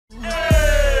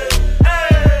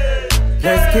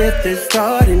get this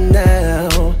started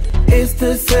now. It's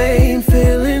the same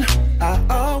feeling I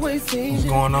always seen. What's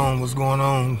going on? What's going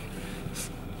on?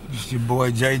 It's your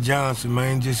boy Jay Johnson,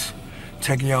 man. Just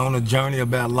taking you on a journey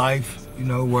about life, you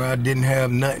know, where I didn't have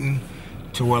nothing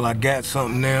to where I got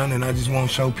something now, and I just want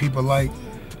to show people like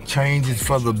change is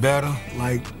for the better.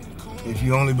 Like, if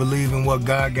you only believe in what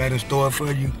God got in store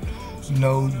for you, you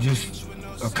know, just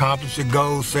accomplish your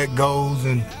goals, set goals,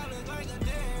 and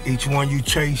each one you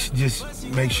chase, just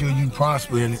make sure you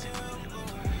prosper in it.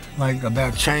 Like,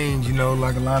 about change, you know,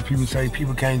 like a lot of people say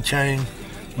people can't change,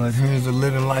 but here's a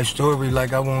living life story.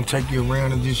 Like, I want to take you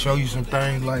around and just show you some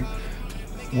things, like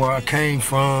where I came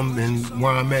from and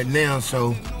where I'm at now.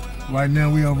 So right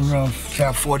now we over off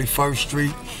South 41st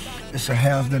Street. It's a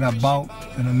house that I bought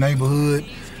in a neighborhood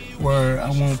where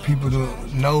I want people to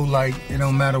know, like, it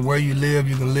don't matter where you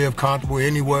can live comfortable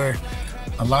anywhere.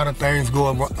 A lot of things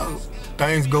go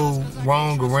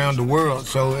wrong around the world,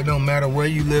 so it don't matter where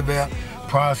you live at.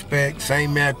 Prospect,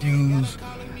 St. Matthews,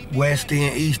 West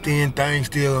End, East End, things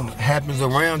still happens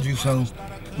around you. So,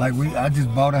 like, I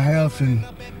just bought a house and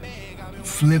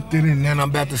flipped it, and then I'm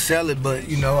about to sell it. But,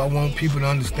 you know, I want people to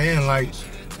understand, like,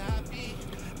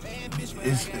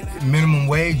 it's minimum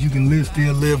wage, you can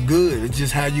still live good. It's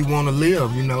just how you want to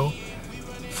live, you know.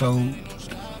 So,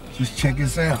 just check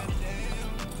this out.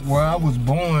 Where I was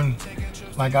born,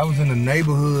 like, I was in the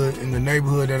neighborhood, and the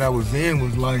neighborhood that I was in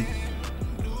was like,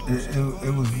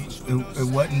 it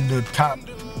wasn't the top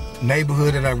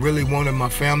neighborhood that I really wanted my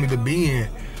family to be in.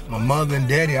 My mother and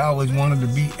daddy always wanted to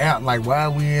be out. Like, why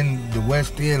are we in the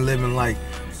West End living like,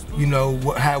 you know,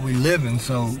 how we living?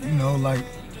 So, you know, like,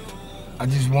 I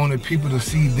just wanted people to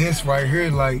see this right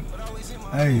here. Like,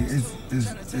 hey,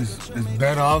 it's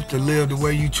better off to live the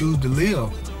way you choose to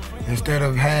live instead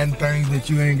of having things that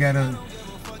you ain't gotta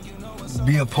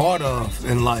be a part of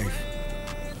in life.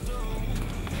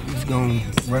 Just gonna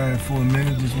ride for a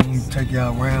minute, just gonna take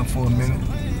y'all around for a minute,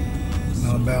 you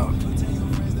know, about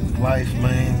life,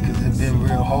 man, because it's been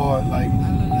real hard. Like,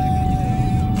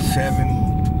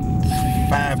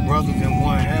 5 brothers in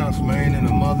one house, man, and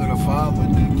a mother and a father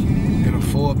in a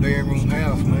 4-bedroom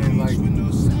house, man. Like,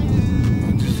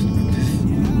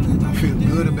 I feel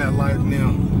good about life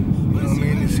now. You know what I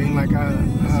mean? It seemed like I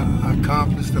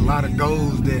accomplished a lot of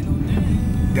goals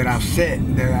that I've set,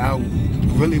 that I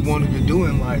really wanted to do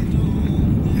in life.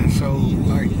 And so,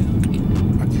 like,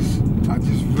 I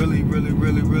just really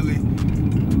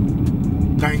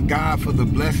thank God for the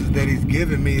blessings that He's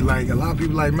given me. Like, a lot of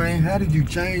people like, man, how did you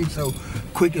change so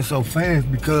quick and so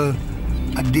fast? Because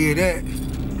I did that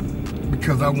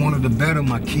because I wanted to better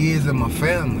my kids and my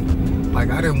family.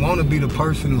 Like, I didn't want to be the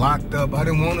person locked up. I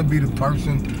didn't want to be the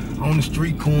person on the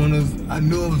street corners. I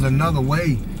knew it was another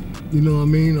way, you know what I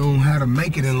mean, on how to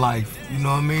make it in life, you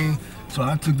know what I mean? So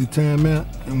I took the time out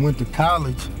and went to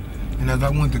college. And as I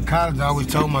went to college, I always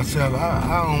told myself,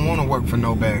 I don't want to work for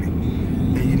nobody.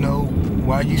 And, you know,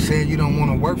 while you saying you don't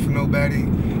want to work for nobody,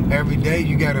 every day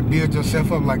you got to build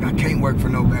yourself up like, I can't work for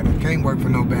nobody, I can't work for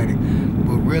nobody.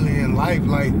 But really in life,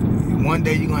 like, one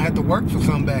day you're going to have to work for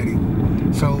somebody.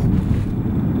 So,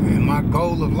 in my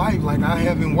goal of life, like, I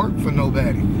haven't worked for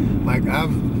nobody. Like,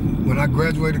 when I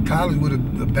graduated college with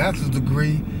a bachelor's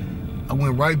degree, I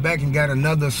went right back and got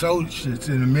another associate's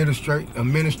in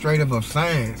administrative of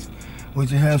science,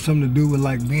 which has something to do with,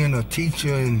 like, being a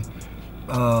teacher and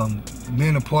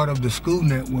being a part of the school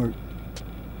network.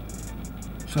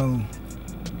 So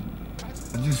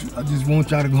I just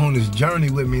want y'all to go on this journey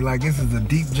with me. Like, this is a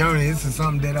deep journey. This is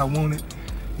something that I wanted.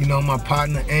 You know, my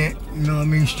partner Ant, you know what I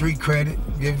mean, Street.Credit.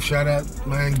 Give a shout out,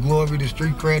 man, glory to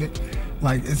Street.Credit.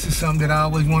 Like, this is something that I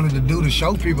always wanted to do, to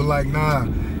show people, like, nah,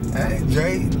 hey,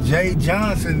 Jay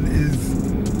Johnson is,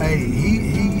 hey,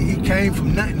 he came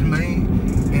from nothing, man.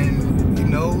 And, you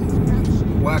know,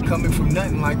 why coming from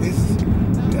nothing like this,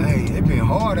 hey, it been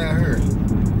hard out here.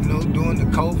 You know, doing the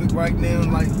COVID right now,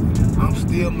 like, I'm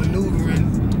still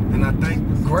maneuvering, and I thank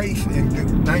grace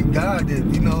and thank God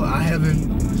that, you know, I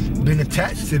haven't been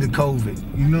attached to the COVID.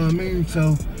 You know what I mean?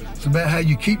 So it's about how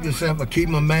you keep yourself. I keep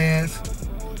my mask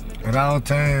at all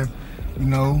times, you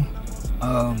know.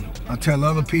 I tell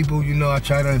other people, you know, I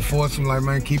try to enforce them, like,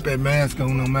 man, keep that mask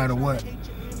on no matter what.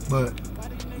 But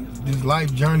this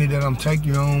life journey that I'm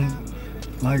taking on,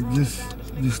 like, just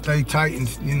stay tight and,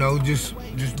 you know, just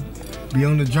be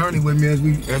on the journey with me as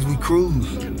we cruise.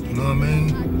 You know what I mean?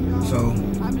 So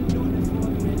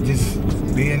just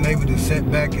being able to sit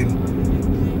back and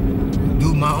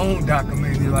do my own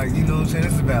documentary, like, you know what I'm saying?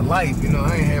 This is about life. You know,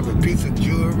 I ain't have a piece of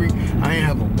jewelry, I ain't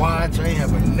have a watch, I ain't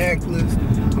have a necklace.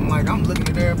 I'm looking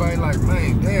at everybody like,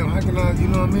 man, damn, how can I, you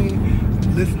know what I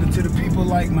mean? Listening to the people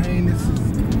like, man, this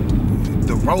is,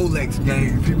 the Rolex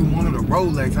game. People wanted a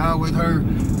Rolex. I always heard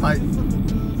like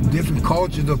different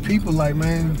cultures of people like,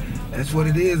 man, that's what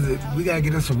it is. We gotta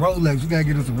get us a Rolex. We gotta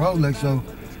get us a Rolex. So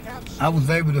I was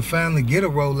able to finally get a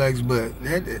Rolex,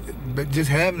 but just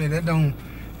having it, that don't.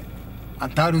 I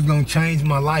thought it was gonna change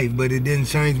my life, but it didn't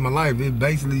change my life. It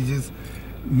basically just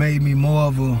made me more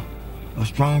of a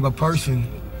stronger person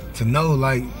to know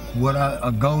like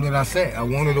a goal that I set. I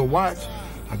wanted a watch.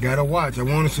 I got a watch. I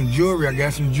wanted some jewelry. I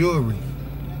got some jewelry.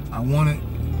 I wanted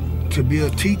to be a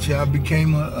teacher. I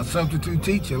became a substitute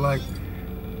teacher. Like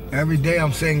every day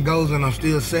I'm setting goals and I'm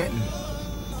still setting.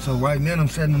 So right now I'm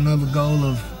setting another goal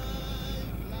of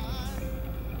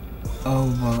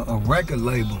a record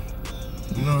label.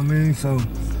 You know what I mean? So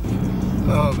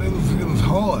it was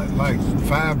hard. Like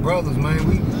 5 brothers, man.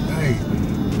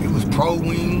 It was Pro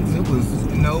Wings. It was,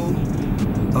 you know,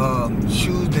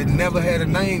 shoes that never had a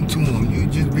name to them. You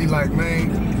just be like,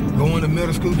 man, going to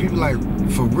middle school, people like,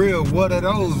 for real, what are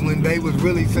those? When they was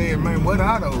really saying, man, what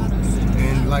are those?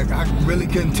 And like, I really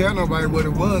couldn't tell nobody what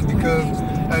it was because,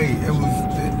 hey,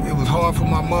 it was hard for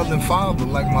my mother and father.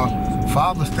 Like my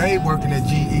father stayed working at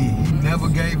GE. He never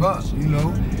gave up, you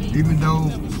know, even though,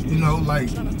 you know, like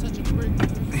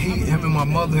him and my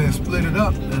mother had split it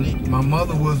up, and my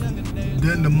mother was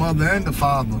then the mother and the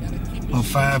father of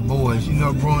 5 boys. You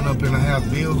know, growing up in a house,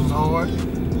 bills was hard,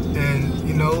 and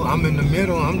you know, I'm in the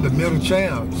middle. I'm the middle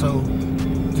child, so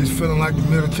just feeling like the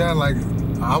middle child, like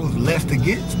I was less to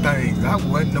get things. I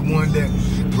wasn't the one that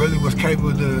really was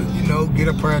capable to, you know, get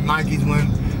a pair of Nikes when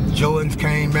Jordans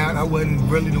came out. I wasn't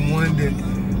really the one that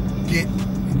get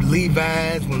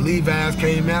Levi's when Levi's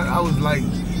came out. I was like,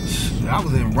 I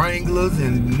was in Wranglers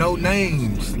and no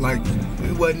names. Like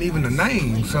it wasn't even a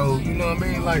name. So you know what I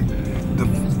mean? Like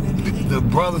the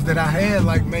brothers that I had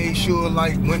like made sure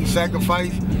like went and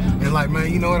sacrificed and like,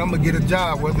 man, you know what? I'm gonna get a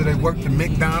job, whether they worked at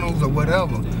McDonald's or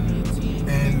whatever.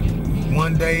 And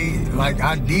one day, like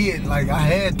I did, like I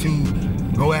had to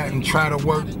go out and try to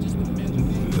work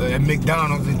at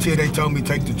McDonald's until they told me to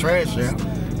take the trash out.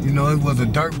 You know, it was a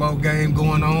dirt ball game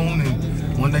going on,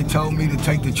 and when they told me to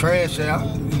take the trash out,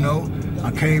 you know, I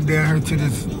came down here to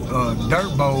this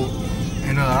dirt bowl,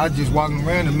 and I just walking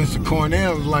around, and Mr.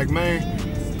 Cornell was like, man,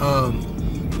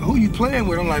 who you playing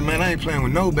with? I'm like, man, I ain't playing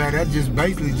with nobody. I just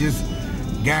basically just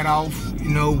got off, you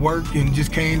know, work and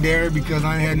just came there because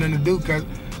I ain't had nothing to do,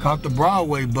 caught the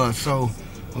Broadway bus. So,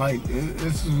 like,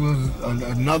 this was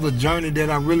another journey that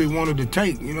I really wanted to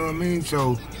take, you know what I mean?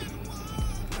 So,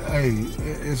 hey,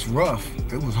 it's rough.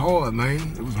 It was hard, man.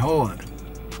 It was hard.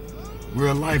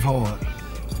 Real life hard.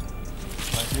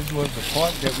 Like, this was the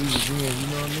park that we was in, you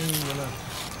know what I mean? When I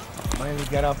finally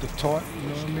got off the talk, you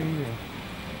know what I mean? And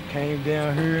came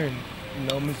down here and, you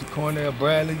know, Mr. Cornell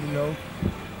Bradley, you know,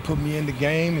 put me in the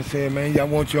game and said, man, I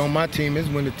want you on my team. This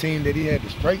is when the team that he had the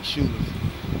straight shooters.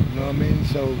 You know what I mean?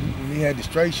 So when he had the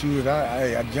straight shooters,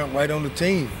 I jumped right on the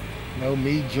team. You know,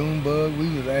 me, Junebug, we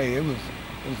was, hey, it was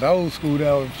old school that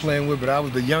I was playing with, but I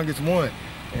was the youngest one.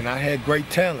 And I had great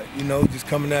talent, you know, just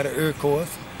coming out of Air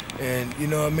Course. And you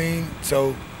know what I mean?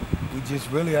 So I just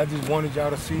wanted y'all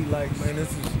to see, like, man, this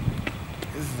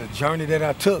is a journey that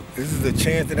I took. This is a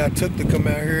chance that I took to come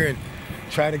out here and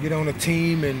try to get on a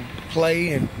team and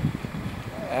play. And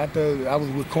after I was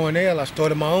with Cornell, I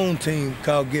started my own team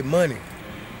called Get Money.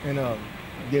 And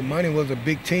Get Money was a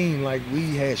big team. Like,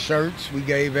 we had shirts, we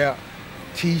gave out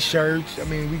T-shirts. I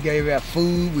mean, we gave out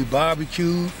food, we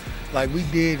barbecued. Like, we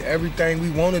did everything we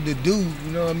wanted to do,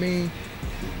 you know what I mean?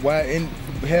 While in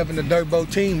having the Dirt Boat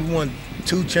team, we won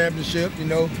 2 championships, you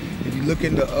know. If you look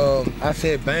in the I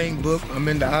Said Bang book, I'm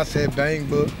in the I Said Bang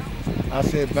book. I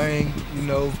Said Bang, you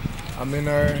know, I'm in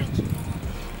there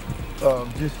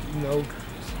just, you know,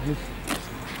 just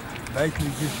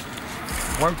basically just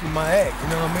working my act, you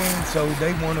know what I mean? So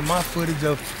they wanted my footage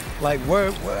of, like,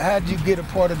 how'd you get a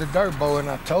part of the Dirt Bowl? And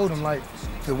I told them, like,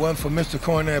 if it wasn't for Mr.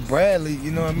 Cornell Bradley,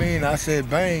 you know what I mean? I Said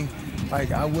Bang,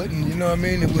 like, I wouldn't, you know what I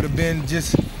mean? It would have been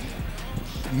just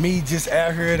me just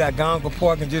out here at Algonquin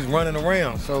Park and just running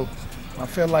around. So I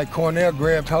felt like Cornell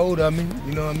grabbed hold of me,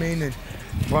 you know what I mean? And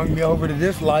brought me over to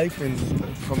this life, and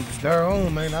from there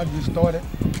on, man, I just started,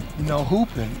 you know,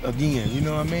 hooping again, you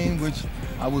know what I mean? Which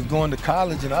I was going to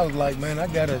college, and I was like, man, I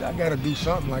gotta do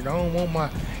something. Like, I don't want my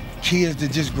kids to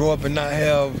just grow up and not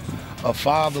have a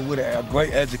father with a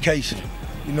great education,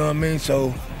 you know what I mean?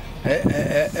 So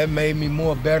it made me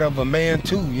more better of a man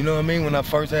too, you know what I mean? When I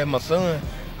first had my son,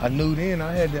 I knew then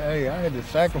I had to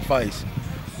sacrifice,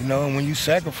 you know. And when you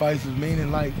sacrifice, it's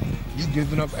meaning like you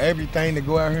giving up everything to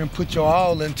go out here and put your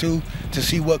all into to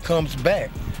see what comes back.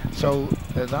 So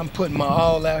as I'm putting my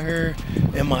all out here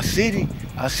in my city,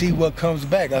 I see what comes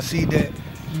back. I see that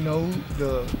you know,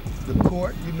 the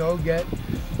court, you know, got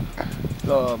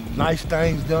nice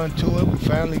things done to it. We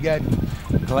finally got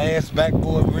glass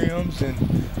backboard rims and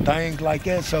things like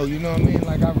that. So, you know what I mean?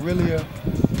 Like, I really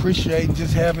appreciate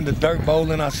just having the dirt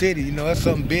bowl in our city. You know, that's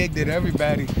something big that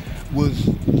everybody was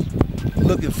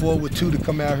looking forward to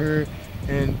come out here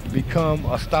and become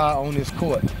a star on this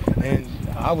court. And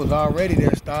I was already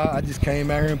that star. I just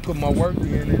came out here and put my work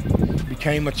in and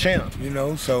became a champ, you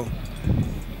know. So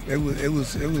it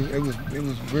was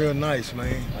real nice,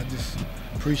 man. I just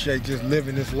appreciate just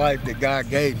living this life that God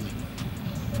gave me.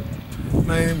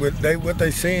 Man, what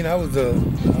they seen, I was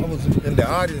in the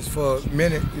audience for a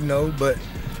minute, you know, but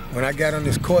when I got on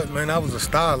this court, man, I was a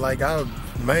star. Like, I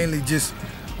mainly just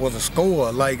was a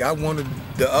scorer. Like, I wanted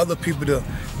the other people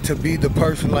to be the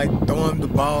person, like, throwing the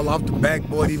ball off the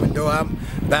backboard, even though I'm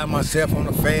by myself on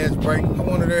a fast break. I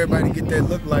wanted everybody to get that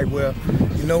look like, well,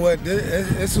 you know what,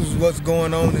 this is what's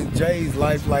going on in Jay's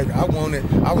life. Like, I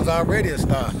was already a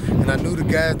star, and I knew the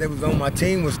guys that was on my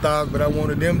team were stars, but I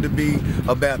wanted them to be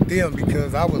about them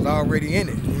because I was already in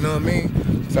it, you know what I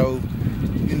mean? So,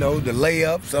 you know, the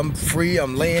layups, I'm free,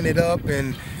 I'm laying it up,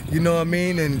 and you know what I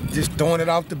mean, and just throwing it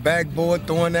off the backboard,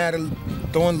 throwing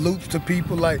loops to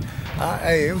people. Like,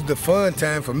 hey, it was the fun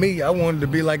time for me. I wanted to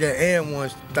be like an and one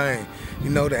thing, you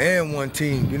know, the and one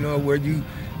team, you know, where you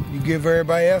give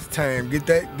everybody else time, get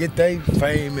they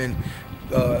fame and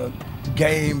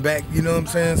game back, you know what I'm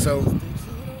saying? So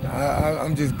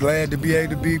I'm just glad to be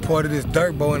able to be part of this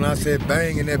dirt bowl. And I said,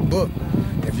 bang, in that book.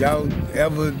 If y'all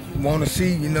ever want to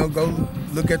see, you know, go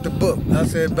look at the book. I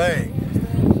said, bang.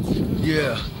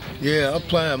 Yeah, I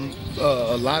applying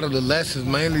a lot of the lessons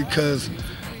mainly because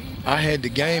I had the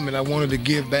game and I wanted to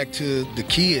give back to the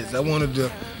kids. I wanted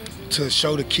to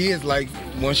show the kids, like,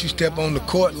 once you step on the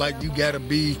court, like, you gotta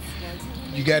be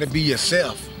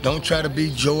yourself. Don't try to be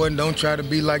Jordan. Don't try to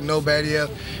be like nobody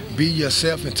else. Be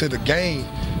yourself into the game.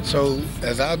 So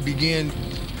as I began,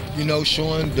 you know,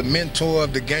 showing the mentor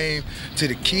of the game to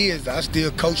the kids, I still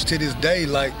coach to this day.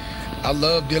 Like, I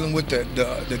love dealing with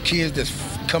the kids that's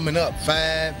coming up,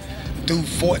 5 through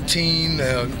 14, you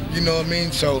know what I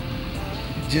mean? So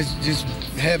just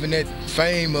having that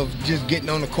fame of just getting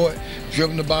on the court,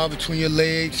 dribbling the ball between your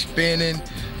legs, spinning,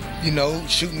 you know,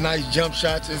 shooting nice jump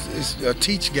shots, it's a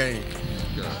teach game.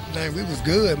 Man, we was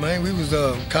good, man. We was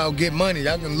called Get Money.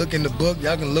 Y'all can look in the book,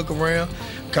 y'all can look around,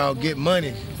 called Get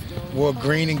Money. Wore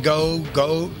green and gold,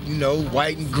 you know,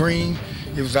 white and green.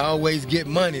 It was always Get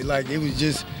Money. Like, it was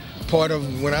just part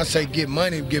of, when I say Get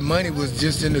Money was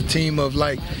just in the team of,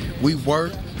 like, we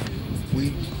work,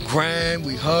 we grind,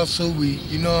 we hustle,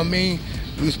 you know what I mean?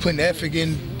 We was putting effort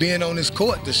in being on this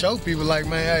court to show people, like,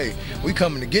 man, hey, we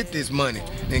coming to get this money.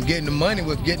 And getting the money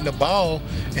was getting the ball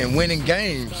and winning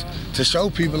games to show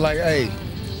people, like, hey,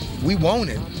 we want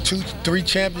it. 2, 3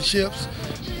 championships,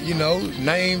 you know,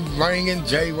 name ringing,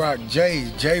 J-Rock,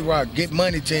 J-Rock, Get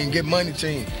Money Team, Get Money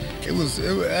Team.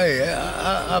 Hey,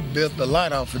 I built a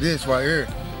lot off of this right here.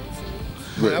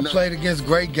 I played against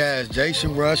great guys,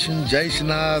 Jason Russian,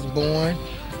 Jason Osborne,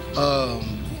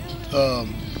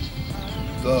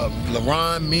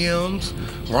 LaRon Mims,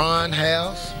 Ron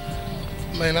House.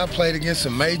 Man, I played against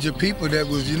some major people that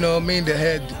was, you know what I mean, that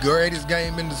had the greatest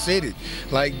game in the city.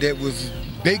 Like, that was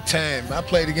big time. I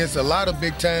played against a lot of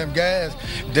big time guys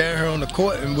down here on the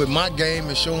court, and with my game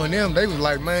and showing them, they was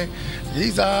like, man,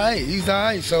 he's all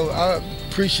right. So I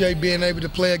appreciate being able to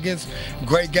play against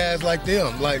great guys like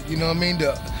them. Like, you know what I mean,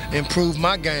 to improve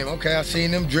my game. Okay, I seen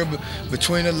them dribble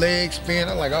between the legs, spin.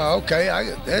 I'm like, oh, okay,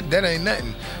 that ain't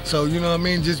nothing. So, you know what I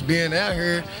mean, just being out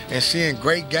here and seeing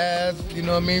great guys, you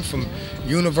know what I mean, from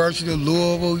University of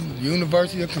Louisville,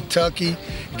 University of Kentucky,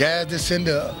 guys that's in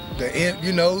the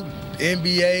you know,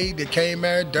 NBA that came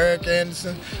out, Derek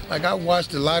Anderson. Like, I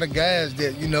watched a lot of guys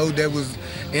that, you know, that was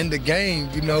in the game,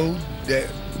 you know, that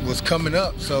was coming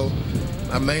up. So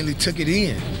I mainly took it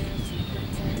in.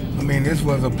 I mean, this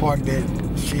was a part that,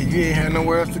 shit, you ain't had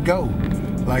nowhere else to go.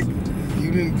 Like,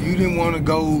 you didn't want to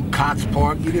go Cox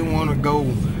Park. You didn't want to go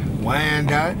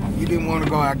Wyandotte. You didn't want to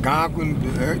go Algonquin.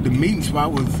 The meeting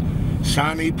spot was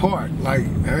Shawnee Park. Like,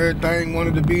 everything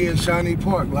wanted to be in Shawnee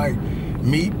Park. Like,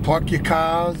 meet, park your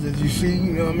cars, as you see,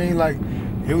 you know what I mean? Like,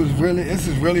 this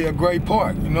is really a great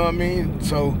park, you know what I mean?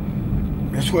 So,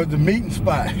 this was the meeting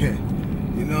spot. You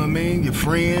know what I mean? Your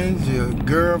friends, your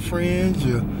girlfriends,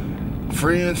 your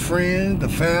friends, the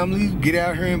family, get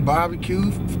out here and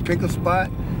barbecue, pick a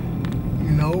spot, you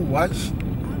know, watch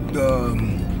the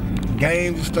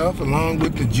games and stuff along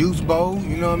with the Juice Bowl,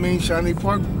 you know what I mean? Shawnee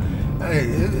Park, hey,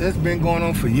 it's been going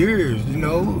on for years, you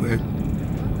know?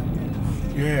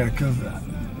 Yeah, because,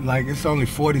 like, it's only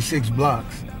 46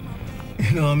 blocks.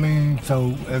 You know what I mean?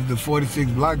 So at the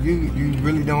 46 block, you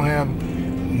really don't have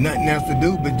nothing else to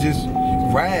do but just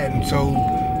ride. And so,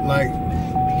 like,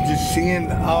 just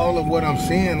seeing all of what I'm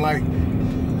seeing, like,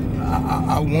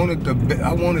 I wanted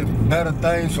better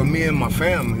things for me and my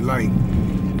family. Like,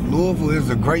 Louisville is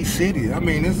a great city. I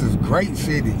mean, this is a great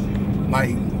city.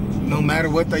 Like, no matter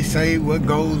what they say, what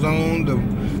goes on,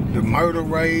 the murder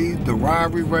rate, the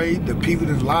robbery rate, the people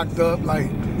that's locked up, like,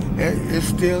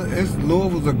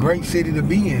 Louisville's a great city to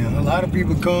be in. A lot of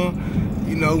people come,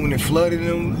 you know, when it flooded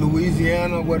in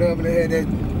Louisiana or whatever, they had that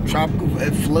tropical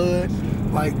flood,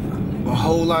 like, a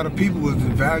whole lot of people was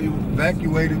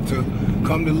evacuated to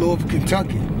come to Louisville,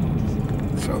 Kentucky.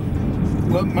 So,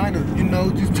 what might have, you know,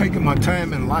 just taking my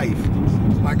time in life.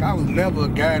 Like, I was never a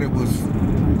guy that was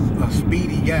a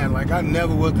speedy guy. Like, I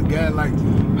never was a guy like,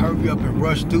 hurry up and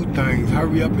rush through things,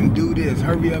 hurry up and do this,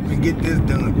 hurry up and get this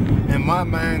done. In my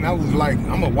mind, I was like,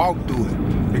 I'm gonna walk through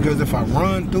it. Because if I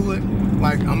run through it,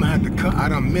 like, I'm gonna have to come, I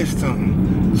done missed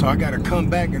something. So I gotta come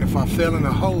back, and if I fell in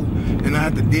a hole, then I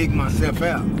have to dig myself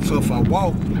out. So if I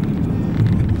walk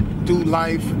through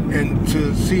life and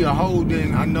to see a hole,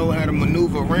 then I know how to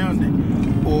maneuver around it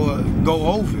or go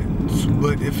over it.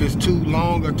 But if it's too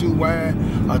long or too wide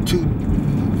or too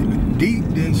deep,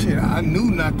 then shit, I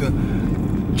knew not to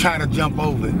try to jump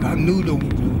over it. I knew to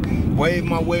wave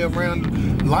my way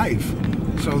around life.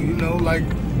 So, you know, like,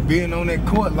 being on that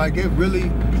court, like, it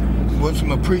really was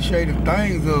some appreciative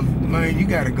things of, man, you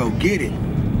gotta go get it.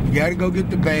 You gotta go get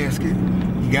the basket.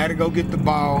 You gotta go get the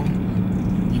ball.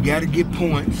 You gotta get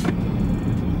points.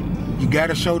 You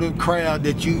gotta show the crowd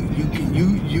that you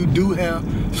do have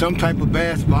some type of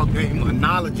basketball game or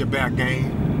knowledge about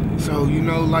game. So, you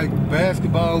know, like,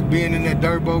 basketball, being in that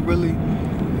dirt boat really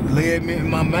led me in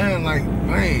my mind, like,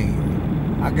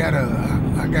 man, I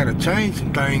gotta change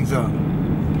some things up.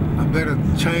 I better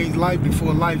change life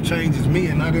before life changes me,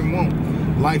 and I didn't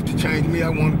want life to change me. I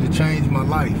wanted to change my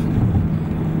life.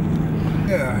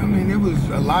 Yeah, I mean, it was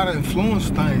a lot of influence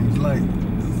things. Like,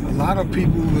 a lot of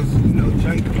people was, you know,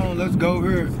 Jay, come on, let's go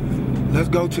here. Let's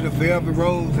go to the Velvet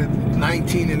Rose at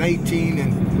 19 and 18,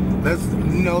 and let's,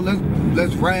 you know,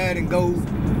 let's ride and go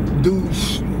do,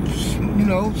 you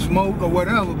know, smoke or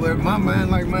whatever. But my mind,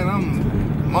 like,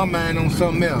 man, my mind on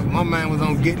something else. My mind was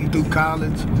on getting through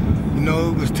college. You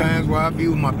know, it was times where I'd be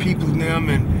with my peoples and them,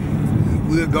 and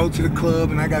we'll go to the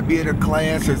club, and I got to be at a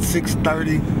class at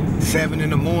 6:30, 7 in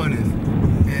the morning.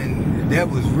 And that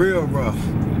was real rough,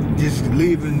 just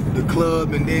leaving the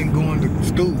club and then going to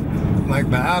school. Like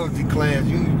biology class,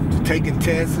 you taking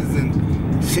tests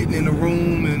and sitting in a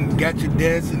room and got your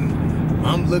desk, and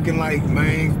I'm looking like,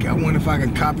 man, I wonder if I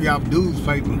can copy off dude's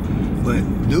paper. But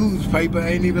dude's paper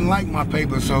ain't even like my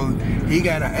paper, so he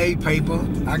got an A paper,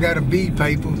 I got a B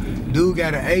paper, dude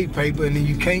got an A paper, and then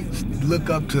you can't look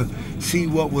up to see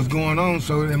what was going on.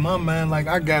 So in my mind, like,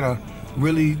 I gotta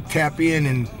really tap in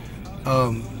and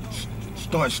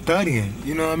start studying,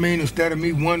 you know what I mean? Instead of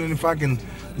me wondering if I can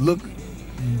look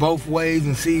both ways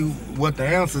and see what the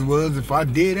answers was. If I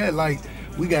did that, like,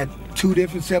 we got two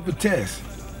different separate tests.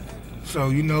 So,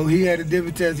 you know, he had a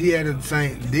different test, he had the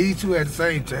same, these two had the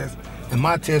same test, and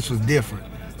my test was different.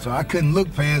 So I couldn't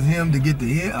look past him to get the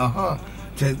hit or her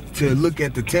to look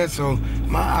at the test. So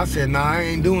I said, nah, I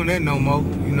ain't doing that no more,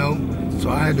 you know? So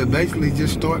I had to basically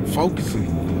just start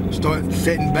focusing, start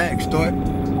sitting back, start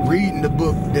reading the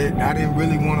book that I didn't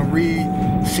really want to read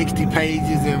 60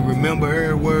 pages and remember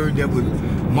every word that was,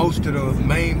 most of the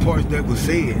main parts that was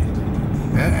said.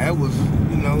 That was,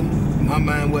 you know, my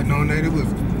mind wasn't on that. It was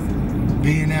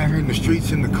being out here in the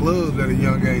streets and the clubs at a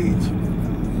young age.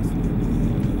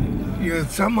 Yeah,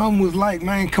 some of them was like,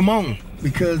 man, come on,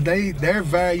 because their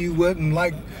value wasn't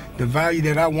like the value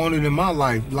that I wanted in my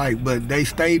life, like, but they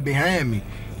stayed behind me.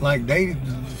 Like,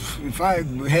 if I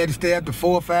had to stay after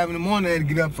 4 or 5 in the morning, I had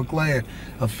to get up for class.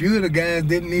 A few of the guys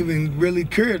didn't even really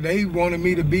care. They wanted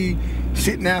me to be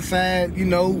sitting outside, you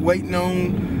know, waiting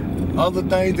on other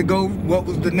things to go, what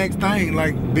was the next thing,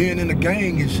 like being in a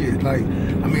gang and shit. Like,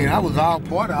 I mean, I was all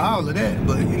part of all of that,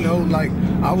 but, you know, like,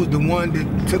 I was the one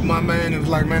that took my man and was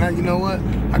like, man, you know what,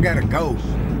 I gotta go.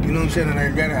 You know what I'm saying? And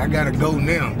I gotta go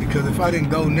now, because if I didn't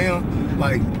go now,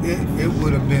 like, it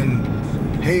would have been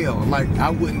hell. Like, I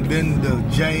wouldn't have been the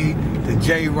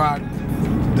J-Rock,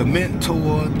 the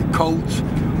mentor, the coach,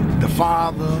 the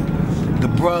father, the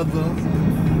brother,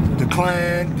 the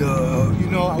client, you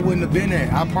know, I wouldn't have been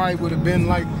that. I probably would have been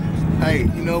like, hey,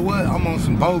 you know what, I'm on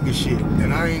some bogus shit,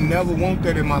 and I ain't never want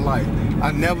that in my life.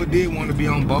 I never did want to be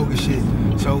on bogus shit.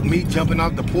 So me jumping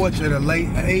off the porch at a late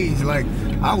age, like,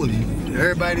 I was,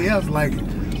 everybody else, like,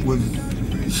 was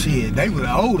shit, they were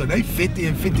older. They 50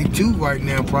 and 52 right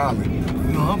now, probably.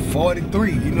 You know, I'm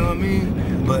 43, you know what I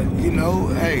mean? But, you know,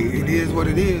 hey, it is what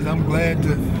it is. I'm glad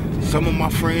that some of my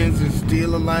friends is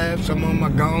still alive, some of them are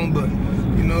gone, but,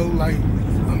 you know, like,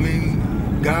 I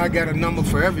mean, God got a number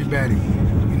for everybody.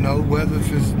 You know, whether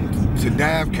if it's to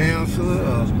die of cancer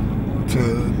or to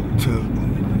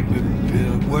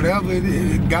whatever it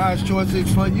is, God's choice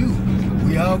is for you.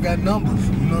 We all got numbers,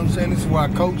 you know what I'm saying? This is where I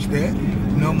coached at.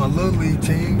 You know, my little league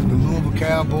team, the Louisville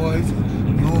Cowboys,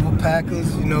 Louisville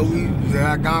Packers, you know, we was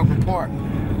at Algonquin Park,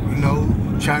 you know,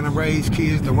 trying to raise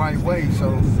kids the right way.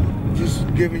 So just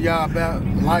giving y'all about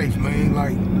life, man.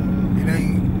 Like, it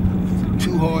ain't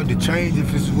too hard to change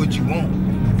if it's what you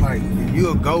want. Like, if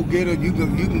you're a go-getter, you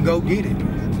can go get it.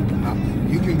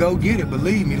 You can go get it,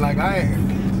 believe me, like I am.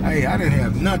 Hey, I didn't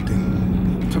have nothing.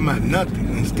 Talking about nothing,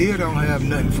 and still don't have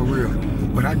nothing for real.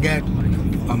 But I got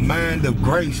a mind of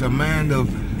grace, a mind of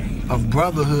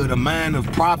brotherhood, a mind of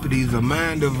properties, a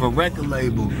mind of a record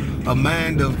label, a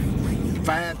mind of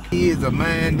 5 kids, a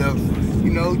mind of,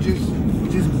 you know,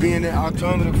 just being that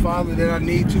alternative father that I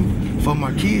need to for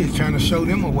my kids, trying to show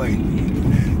them a way.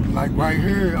 Like right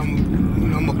here,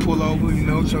 I'm gonna pull over, you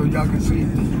know, so y'all can see.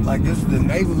 Like, this is the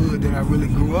neighborhood that I really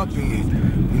grew up in.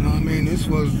 You know what I mean? This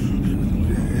was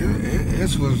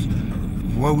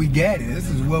where we got it. This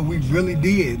is what we really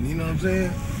did. You know what I'm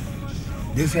saying?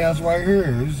 This house right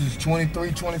here, this is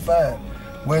 2325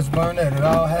 West Burnett. It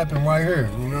all happened right here.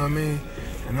 You know what I mean?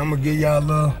 And I'm gonna give y'all a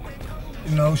little,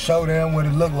 you know, show them what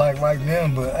it looked like right now.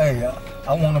 But hey,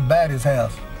 I want to buy this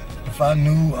house. If I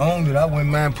knew owned it, I wouldn't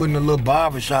mind putting a little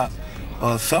barber shop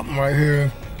or something right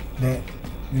here that,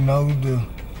 you know, to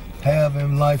have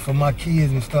in life for my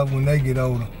kids and stuff when they get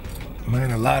older.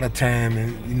 Man, a lot of time,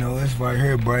 and you know, this right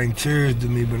here bring tears to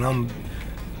me, but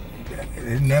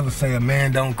they never say a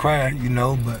man don't cry, you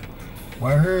know, but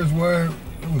right here is where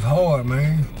it was hard,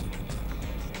 man.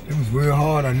 It was real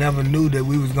hard. I never knew that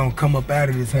we was gonna come up out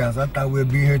of this house. I thought we'd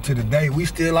be here to the day. We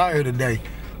still out here today.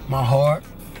 My heart,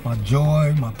 my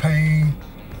joy, my pain,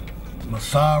 my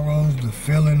sorrows, the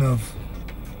feeling of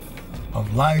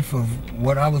life, of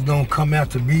what I was gonna come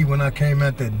out to be when I came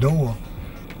out that door.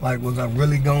 Like, was I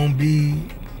really gonna be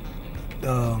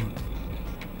a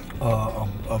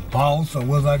boss, or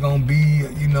was I gonna be,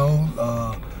 you know,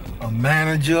 a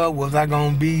manager? Was I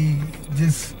gonna be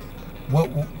just what?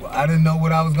 I didn't know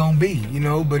what I was gonna be, you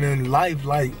know. But in life,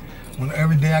 like, when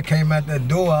every day I came out that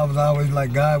door, I was always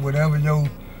like, God, whatever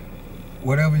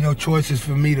your choice is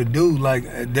for me to do,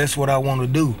 like, that's what I want to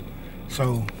do.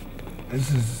 So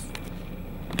this is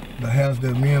the house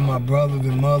that me and my brothers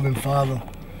and mother and father,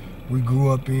 we grew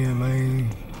up in, man.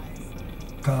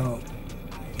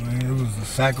 Man, it was a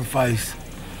sacrifice.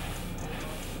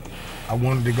 I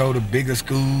wanted to go to bigger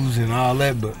schools and all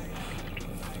that, but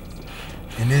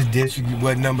in this district, it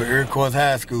wasn't number Air Course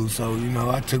High School. So, you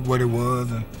know, I took what it was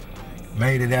and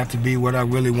made it out to be what I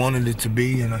really wanted it to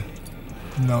be. And,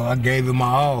 you know, I gave it my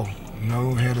all. You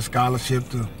know, had a scholarship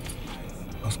to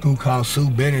a school called Sue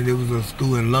Bennett. It was a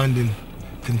school in London,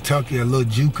 Kentucky, a little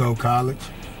JUCO college.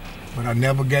 But I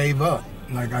never gave up.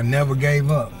 Like, I never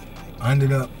gave up. I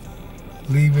ended up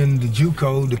leaving the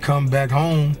JUCO to come back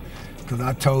home, because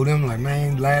I told them, like,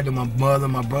 man, lied to my mother,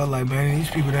 my brother, like, man, these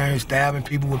people down here stabbing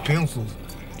people with pencils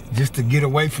just to get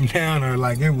away from down there.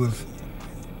 Like, it was,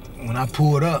 when I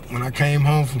pulled up, when I came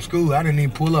home from school, I didn't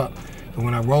even pull up. But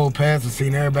when I rolled past and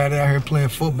seen everybody out here playing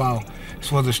football,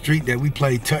 this was a street that we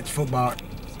played touch football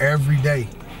every day.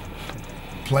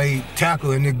 Played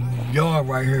tackle in the yard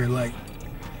right here. Like,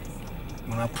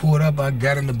 when I pulled up, I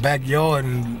got in the backyard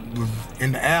and was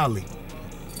in the alley.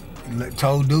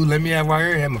 Told dude, let me have right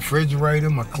here. Had my refrigerator,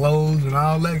 my clothes, and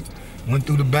all that. Went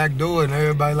through the back door, and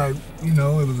everybody, like, you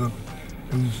know, it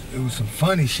was some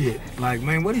funny shit. Like,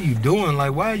 man, what are you doing?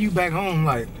 Like, why are you back home?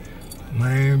 Like,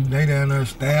 man, they down there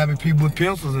stabbing people with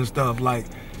pencils and stuff. Like,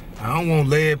 I don't want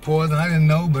lead poison. I didn't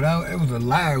know, but it was a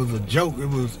lie. It was a joke. It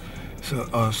was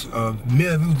a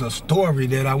myth. It was a story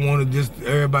that I wanted just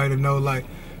everybody to know. Like,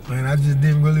 man, I just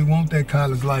didn't really want that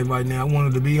college life right now. I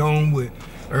wanted to be home with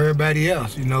everybody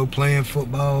else, you know, playing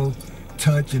football,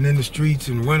 touching in the streets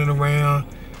and running around,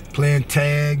 playing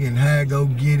tag and how to go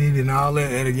get it and all that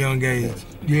at a young age.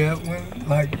 Yeah,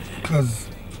 like, because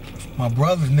my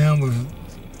brothers now was,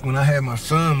 when I had my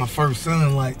son, my first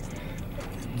son, like,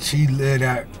 she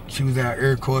was out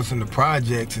Air Course in the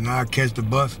projects, and I'd catch the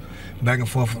bus back and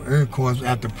forth from Air Course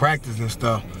after practice and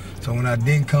stuff. So when I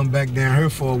didn't come back down here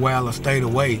for a while, I stayed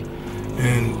away.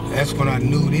 And that's when I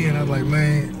knew then, I was like,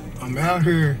 man, I'm out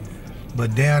here,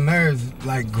 but down there is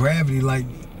like gravity, like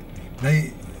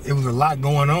it was a lot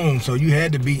going on, so you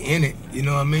had to be in it, you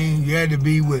know what I mean? You had to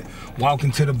be with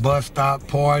walking to the bus stop,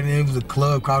 partying. It was a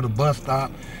club called the Bus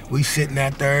Stop. We sitting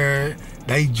out there,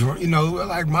 they drink, you know,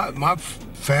 like my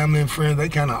family and friends, they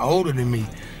kind of older than me.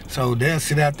 So they'll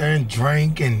sit out there and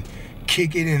drink and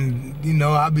kick it, and, you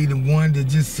know, I'll be the one that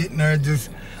just sitting there just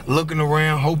looking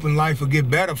around, hoping life will get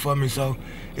better for me. So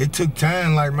it took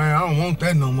time, like, man, I don't want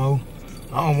that no more.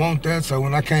 I don't want that. So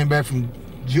when I came back from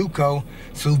JUCO,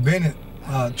 Sue Bennett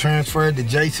transferred to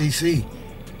JCC.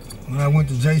 When I went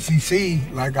to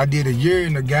JCC, like, I did a year,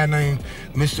 and a guy named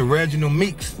Mr. Reginald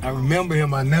Meeks, I remember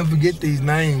him, I never forget these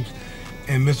names.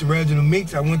 And Mr. Reginald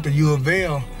Meeks, I went to U of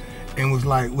L and was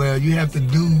like, well, you have to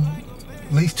do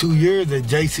at least 2 years at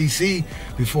JCC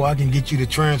before I can get you to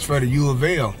transfer to U of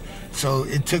L. So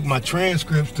it took my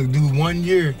transcripts to do 1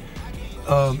 year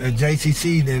at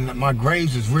JCC. Then my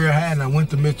grades was real high, and I went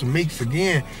to Mr. Meeks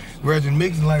again. Reginald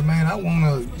Meeks was like, man, I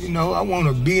wanna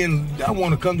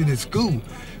come to this school.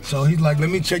 So he's like, let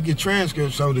me check your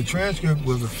transcript. So the transcript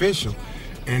was official.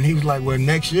 And he was like, well,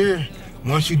 next year,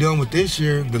 once you're done with this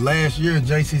year, the last year at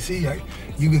JCC,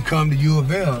 you can come to U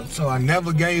of L. So I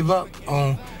never gave up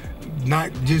on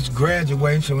not just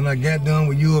graduating. So when I got done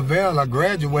with U of L, I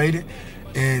graduated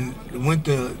and went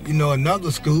to, you know,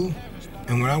 another school.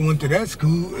 And when I went to that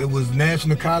school, it was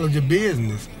National College of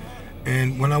Business.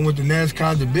 And when I went to National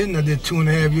College of Business, I did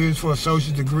 2.5 years for an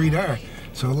associate's degree there.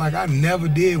 So, like, I never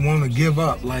did want to give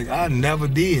up. Like, I never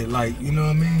did. Like, you know what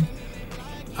I mean?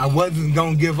 I wasn't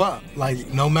going to give up.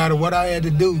 Like, no matter what I had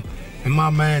to do, in my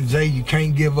mind, Jay, you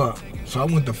can't give up. So I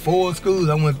went to 4 schools.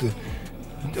 I went to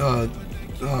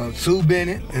Sue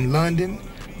Bennett in London,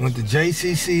 went to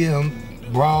JCC on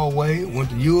Broadway,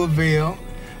 went to U of L,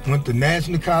 went to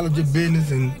National College of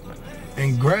Business, and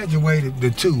graduated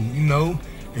the 2, you know.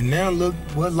 And now look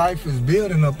what life is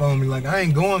building up on me. Like, I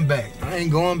ain't going back. I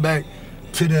ain't going back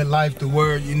to that life to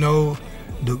where, you know,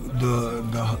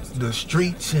 the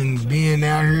streets and being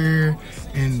out here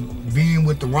and being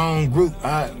with the wrong group.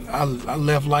 I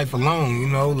left life alone, you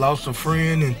know, lost a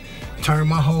friend and turned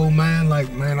my whole mind like,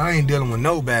 man, I ain't dealing with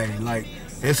nobody. Like,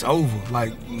 it's over.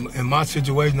 Like, in my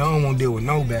situation, I don't want to deal with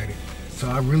nobody. So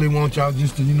I really want y'all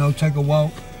just to, you know, take a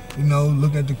walk, you know,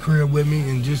 look at the crib with me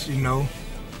and just, you know,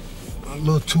 a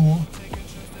little tour.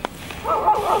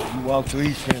 You walk to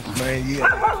East Fence, man, you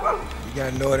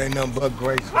gotta know it ain't nothing but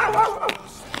grace, man.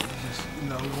 Just, you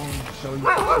know, want to show you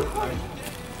some shit, like,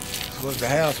 this was the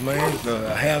house, man.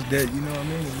 The house that, you know what I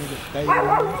mean, the nigga stayed in,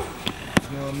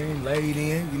 you know what I mean, laid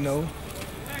in, you know.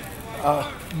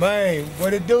 Man,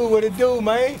 what it do,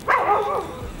 man?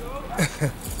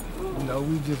 You know,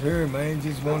 we just here, man,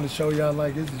 just wanted to show y'all,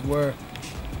 like, this is where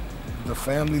the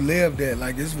family lived at.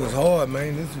 Like, this was hard,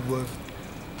 man. This was,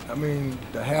 I mean,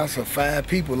 the house of 5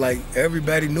 people. Like,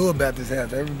 everybody knew about this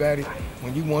house. Everybody,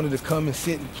 when you wanted to come and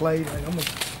sit and play, like, I'm gonna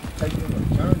take you on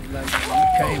a journey. Like, when you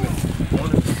came and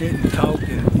wanted to sit and talk,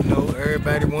 and, you know,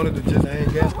 everybody wanted to just hang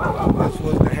out. This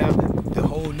was the house, the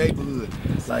whole neighborhood.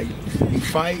 Like, you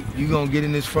fight, you gonna get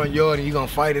in this front yard and you gonna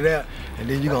fight it out, and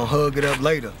then you gonna hug it up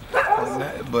later.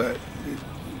 But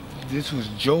this was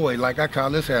joy. Like, I call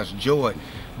this house joy,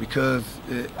 because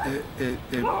it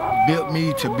built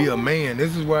me to be a man.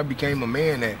 This is where I became a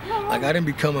man at. Like, I didn't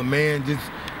become a man just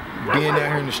being out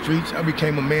here in the streets. I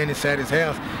became a man inside his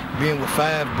house, being with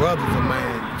 5 brothers of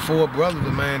mine, 4 brothers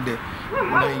of mine that,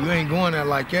 man, you ain't going out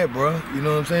like that, bro. You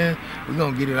know what I'm saying? We're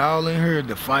gonna get it all in here,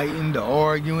 the fighting, the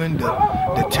arguing,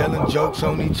 the telling jokes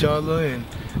on each other, and,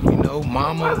 you know,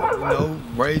 mama, you know,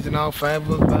 raising all 5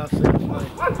 of us by ourselves. Like,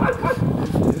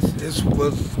 this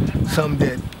was something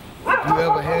that, if you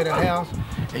ever had a house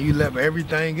and you left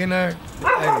everything in there,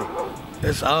 hey,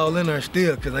 it's all in there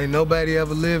still, because ain't nobody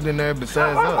ever lived in there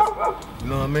besides us. You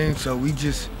know what I mean? So we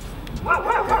just,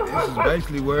 this is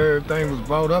basically where everything was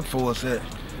brought up for us at.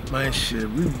 Man, shit,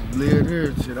 we lived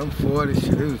here, shit, I'm 40,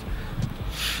 shit, it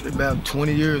was about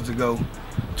 20 years ago,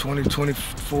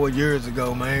 24 years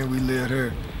ago, man, we lived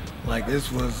here. Like,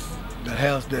 this was the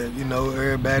house that, you know,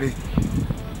 everybody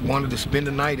wanted to spend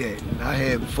the night at. And I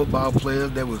had football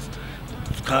players that was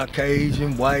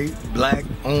Caucasian, white, black,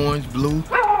 orange, blue.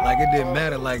 Like, it didn't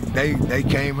matter. Like, they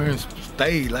came here and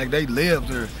stayed. Like, they lived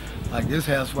here. Like, this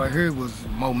house right here was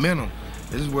momentum.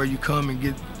 This is where you come and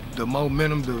get the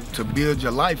momentum to build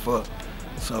your life up.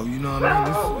 So, you know what I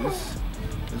mean?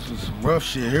 This was some rough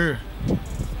shit here.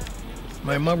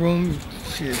 Man, my room,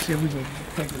 shit, see if we can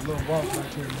take a little walk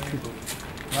back here, man.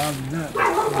 Probably not. I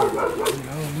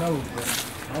don't know, but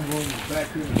my room is back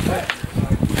here in the back.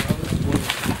 Like, you know, this is where,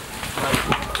 like,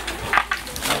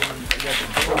 I got the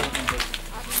door open, but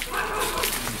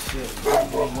shit, I'm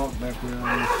gonna walk back here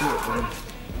on this shit, man.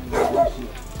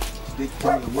 stick to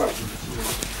the work.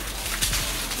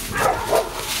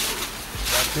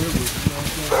 Back here, you know what I'm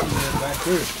saying? Back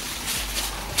here.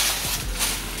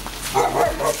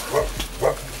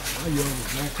 My yard was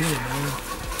back here, man.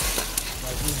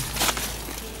 Like this.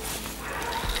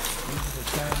 This is the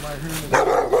time right here.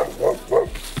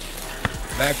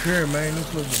 Back here, man, this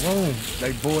was the room.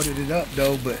 They boarded it up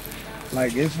though, but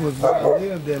like this was where I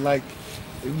lived there. Like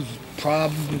it was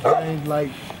problems and things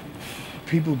like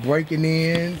people breaking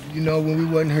in, you know, when we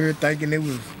wasn't here thinking there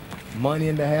was money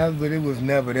in the house, but it was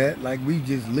never that. Like we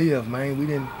just lived, man.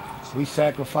 We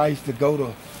sacrificed to go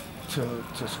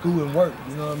to school and work,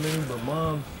 you know what I mean? But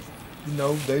mom, you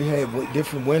know, they had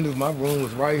different windows. My room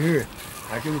was right here.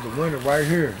 Like it was a window right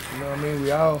here, you know what I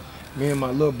mean? Me and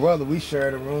my little brother, we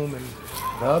shared a room, and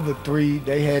the other three,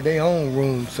 they had their own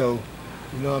room. So,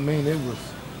 you know what I mean? It was,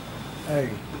 hey,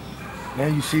 now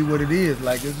you see what it is.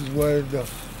 Like this is where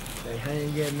they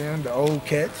hang at now, the old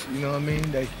cats, you know what I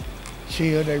mean? They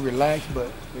chill, they relax, but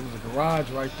there was a garage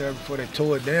right there before they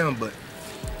tore it down. But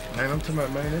man, I'm talking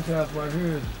about, man, this house right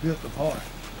here is built apart.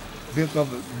 Built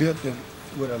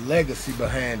with a legacy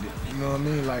behind it, you know what I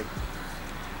mean? Like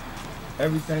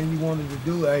everything you wanted to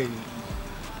do, hey,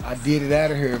 I did it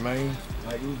out of here, man.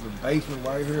 Like it was a basement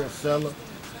right here, a cellar.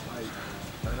 Like,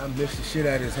 man, I miss the shit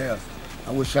out of this house.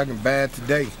 I wish I could buy it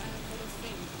today.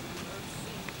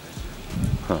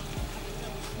 Huh.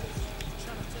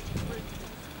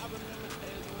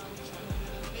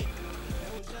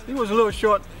 He was a little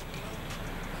short,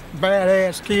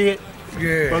 badass kid.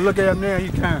 Yeah. But look at him now, he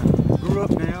kind of grew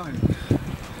up now and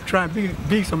trying to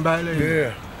be somebody.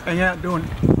 Yeah. And out doing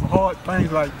hard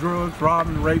things like drugs,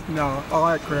 robbing, raping, all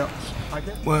that crap.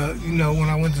 Well, you know, when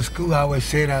I went to school, I always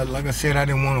said, like I said, I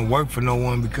didn't want to work for no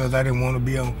one because I didn't want to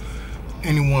be on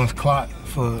anyone's clock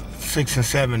for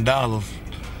 $6 and $7.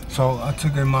 So I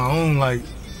took it my own, like,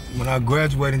 when I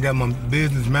graduated and got my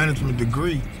business management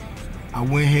degree, I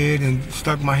went ahead and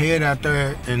stuck my head out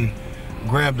there and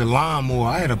grabbed a lawnmower.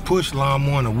 I had a push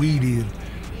lawnmower and a weed eater.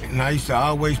 And I used to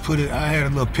always I had a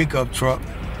little pickup truck,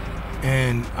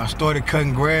 and I started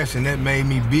cutting grass, and that made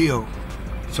me build.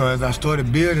 So as I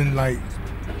started building, like,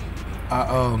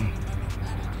 I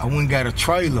went and got a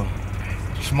trailer,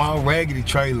 small raggedy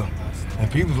trailer. And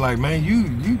people was like, man,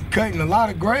 you cutting a lot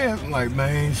of grass. I'm like,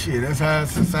 man, shit, that's how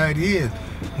society is.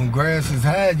 When grass is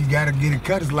high, you gotta get it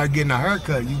cut. It's like getting a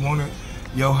haircut. You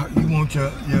want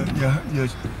your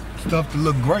stuff to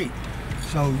look great.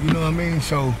 So, you know what I mean?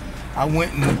 So I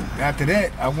went and, after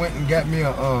that, I went and got me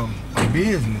a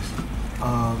business.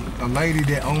 A lady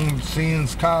that owned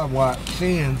Sin's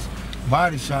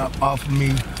Body Shop offered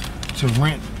me to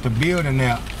rent the building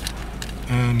out.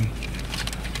 And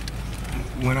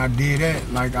when I did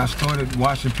that, like, I started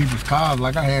washing people's cars.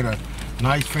 Like, I had a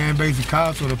nice fan base of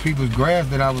cars, so the people's grass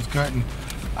that I was cutting,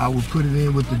 I would put it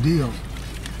in with the deal.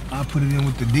 I put it in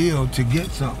with the deal to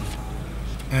get something.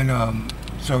 And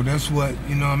so that's what,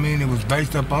 you know what I mean, it was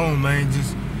based up on, man,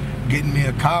 just getting me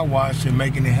a car wash and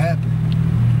making it happen.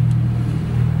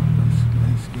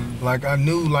 Like, I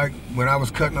knew, like, when I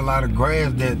was cutting a lot of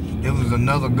grass that it was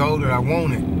another goal that I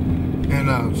wanted.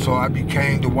 And so I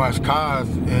became to wash cars,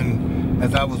 and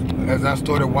as I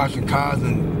started washing cars,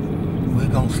 and we're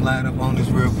gonna slide up on this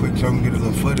real quick so I can get a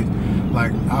little footage.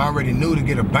 Like, I already knew to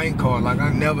get a bank card. Like,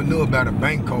 I never knew about a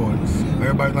bank card.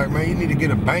 Everybody's like, man, you need to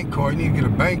get a bank card, you need to get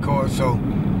a bank card. So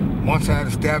once I had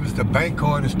established the bank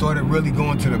card and started really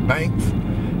going to the banks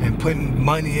and putting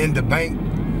money in the bank,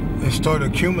 it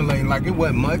started accumulating. Like, it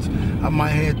wasn't much. I might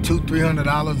have had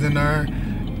 $200-300 in there,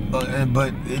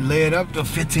 but it led up to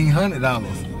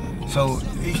 $1,500. So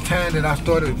each time that I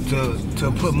started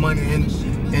to put money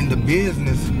in the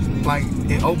business, like,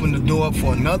 it opened the door up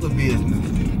for another business.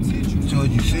 So as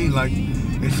you see, like,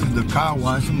 this is the car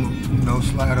wash. I'm gonna, you know,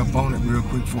 slide up on it real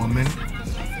quick for a minute.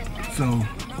 So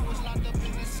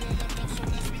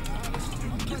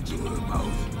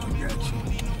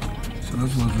So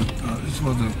this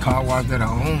was a car wash that I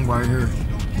own right here,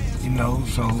 you know.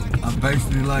 So I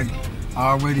basically, like,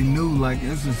 I already knew, like,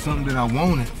 this is something that I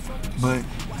wanted, but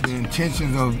the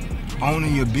intentions of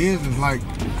owning your business, like,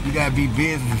 you gotta be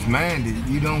business minded.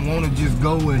 You don't want to just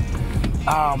go and,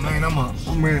 oh man,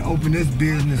 I'm ready to open this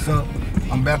business up.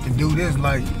 I'm about to do this,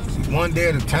 like, one day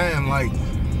at a time. Like,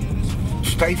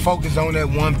 stay focused on that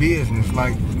one business.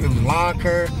 Like, it was lawn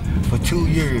care for 2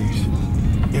 years.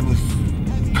 It was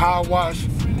car wash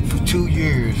for 2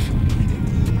 years.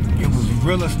 It was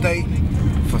real estate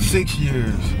for 6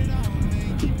 years.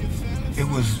 It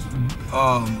was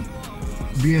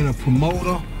being a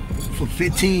promoter for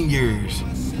 15 years.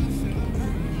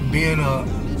 Being a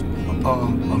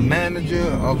manager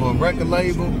of a record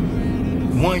label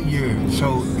 1 year.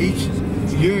 So each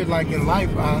year, like in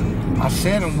life, I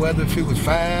set them, whether if it was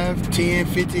 5, 10,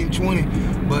 15, 20.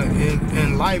 But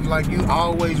in life, like, you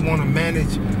always want to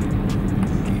manage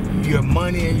your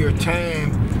money and your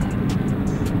time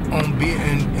on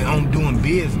doing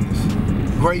business.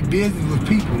 Great business with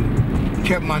people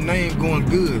kept my name going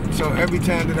good. So every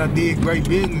time that I did great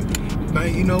business,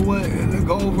 man, you know what?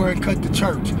 Go over and cut the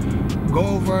church. Go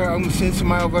over, I'm gonna send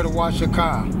somebody over to wash your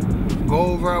car. Go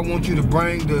over, I want you to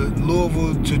bring the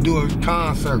Louisville to do a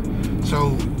concert.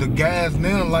 So the guys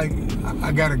now, like,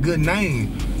 I got a good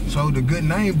name. So the good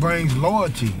name brings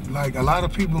loyalty. Like, a lot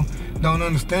of people don't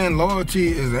understand loyalty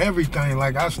is everything.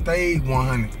 Like, I stayed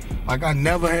 100. Like, I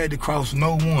never had to cross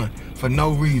no one for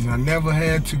no reason. I never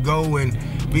had to go and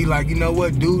be like, you know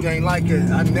what, dude ain't like it.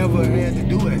 I never had to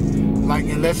do it. Like,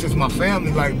 unless it's my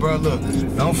family, like, bro, look,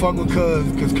 don't fuck with cuz,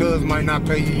 because cuz might not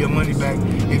pay you your money back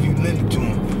if you lend it to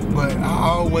him. But I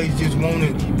always just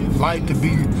wanted life to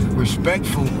be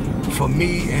respectful for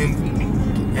me and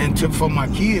for my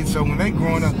kids. So when they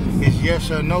growing up, it's yes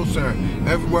sir, no sir.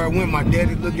 Everywhere I went, my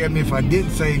daddy look at me. If I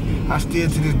didn't say, I still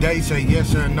to this day say yes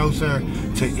sir, no sir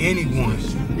to anyone.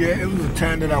 Yeah, it was a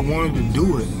time that I wanted to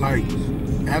do it. Like,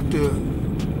 after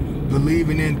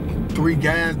believing in 3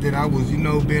 guys that I was, you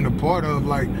know, being a part of,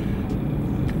 like,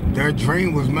 their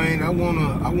dream was, man, I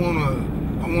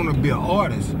wanna be an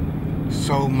artist.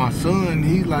 So my son,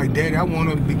 he's like, Daddy, I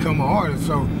wanna become an artist.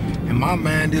 So in my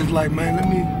mind, it's like, man, let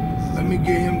me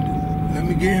get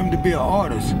him to be an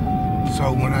artist.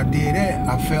 So when I did that,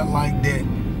 I felt like that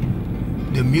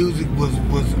the music was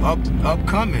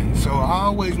upcoming. So I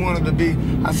always wanted to be,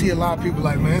 I see a lot of people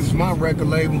like, man, this is my record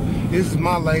label, this is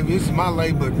my label, this is my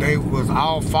label. They was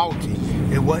all faulty.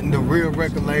 It wasn't the real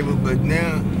record label, but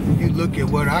now you look at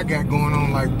what I got going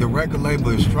on, like, the record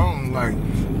label is strong. Like,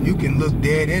 you can look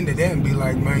dead into that and be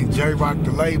like, man, J-Rock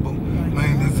the label,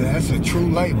 man, that's a true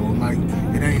label. Like,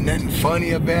 it ain't nothing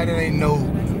funny about it, ain't no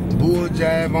bull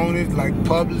jive on it, like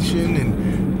publishing,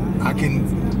 and I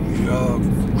can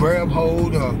grab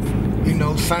hold or, you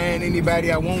know, sign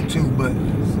anybody I want to, but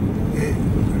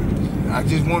I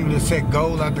just wanted to set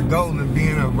goal after goal, and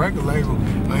being a record label,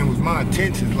 man, was my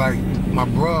intentions. Like, my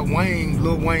bro Wayne,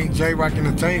 Lil Wayne, J-Rock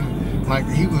Entertainment, like,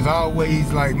 he was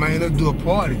always like, man, let's do a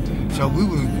party. So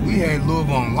we had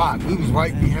Louisville on lock. We was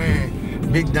right behind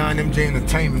Big Don MJ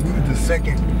Entertainment. We was the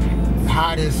second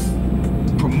hottest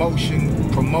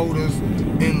promoters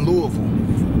in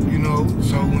Louisville, you know.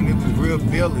 So when it was Real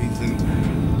Billy's and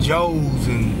Joe's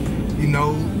and, you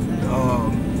know,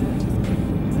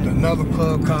 another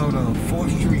club called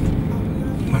 4th Street,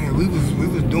 man, we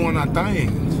was doing our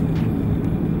things.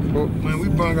 Man, we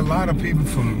brought a lot of people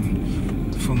from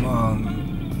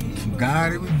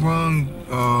Gotti. We brought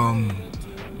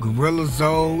Gorilla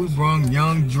Zoe. We brought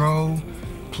Young Dro,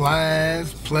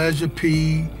 Plies, Pleasure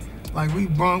P. Like, we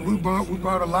brought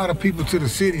a lot of people to the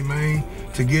city, man,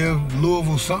 to give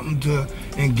Louisville something to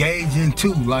engage in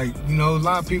too. Like, you know, a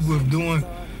lot of people are doing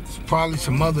probably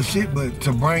some other shit, but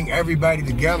to bring everybody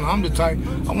together, I'm the type,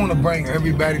 I want to bring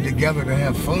everybody together to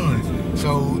have fun.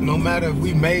 So no matter if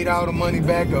we made all the money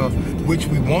back, or which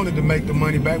we wanted to make the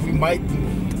money back, we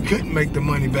couldn't make the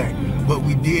money back, but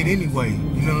we did anyway.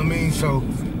 You know what I mean? So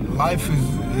life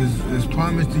is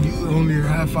promised to you only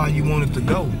how far you want it to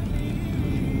go.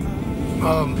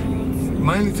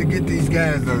 Mainly to get these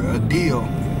guys a deal.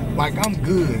 Like, I'm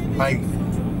good. Like,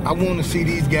 I want to see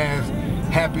these guys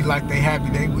happy like they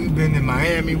happy. We've been in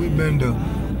Miami, we've been to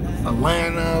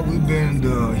Atlanta, we've been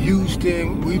to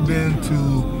Houston, we've been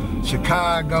to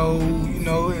Chicago, you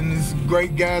know, and it's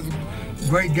great guys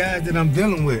that I'm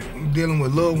dealing with. I'm dealing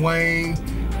with Lil Wayne,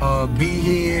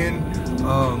 B-Hen,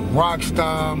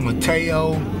 Rockstar,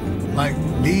 Mateo. Like,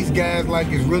 these guys,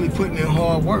 like, is really putting in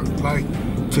hard work, like,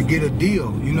 to get a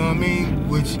deal, you know what I mean?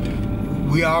 Which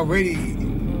we already,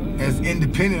 as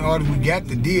independent artists, we got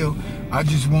the deal. I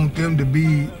just want them to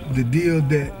be the deal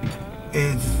that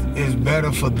is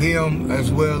better for them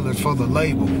as well as for the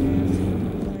label.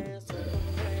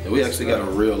 And we actually got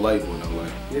a real label now,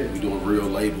 like, we doing real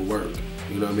label work.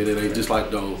 You know what I mean? It ain't just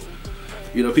like those,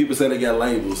 you know, people say they got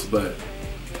labels, but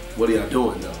what are y'all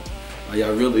doing though? Are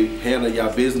y'all really handling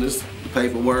y'all business, the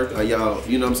paperwork? Are y'all,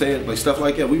 you know what I'm saying? Like, stuff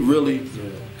like that. We really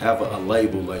have a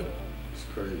label label. It's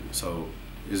crazy. So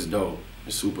it's dope.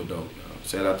 It's super dope.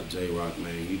 Shout out to J-Rock,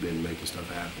 man. He been making stuff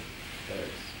happen.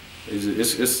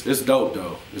 It's dope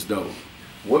though. It's dope.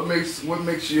 What makes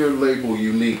your label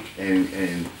unique,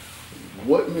 and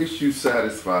what makes you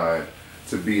satisfied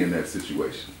to be in that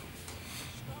situation?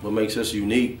 What makes us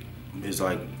unique is,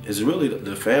 like, it's really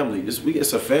the family.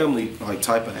 It's a family, like,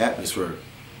 type of atmosphere.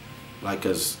 Like,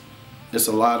 cause it's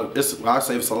a lot of, I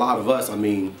say it's a lot of us, I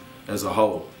mean, as a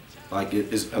whole. Like,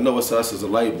 I know it's us as a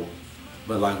label,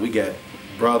 but like we got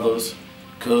brothers,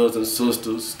 cousins,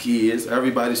 sisters, kids,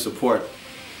 everybody support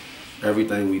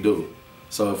everything we do.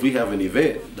 So if we have an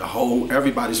event,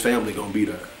 everybody's family gonna be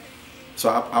there. So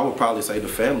I would probably say the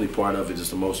family part of it is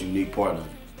the most unique part of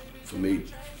it for me.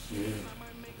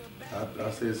 Yeah,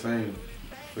 I say the same.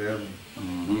 Family,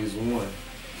 we is one.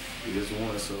 We is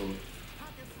one. So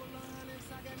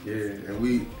yeah,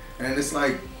 and it's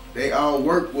like they all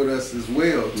work with us as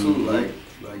well too. Like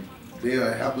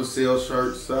they'll help us sell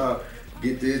shirts,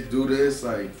 get this, do this.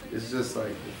 Like it's just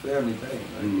like a family thing.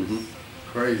 Like it's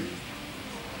crazy.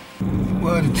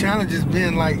 Well, the challenge has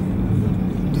been like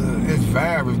this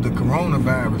virus, the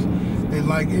coronavirus.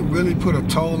 It really put a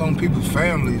toll on people's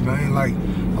families, man. Like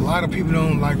a lot of people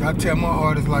don't, like I tell my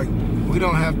artists, like we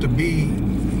don't have to be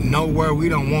nowhere we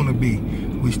don't want to be.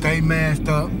 We stay masked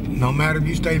up. No matter if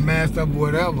you stay masked up or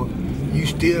whatever, you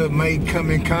still may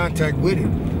come in contact with it.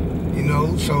 You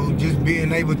know, so just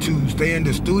being able to stay in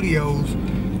the studios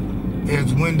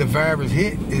is when the virus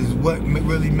hit is what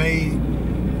really made,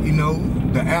 you know,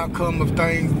 the outcome of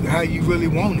things how you really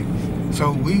want it.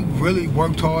 So we really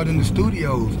worked hard in the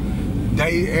studios,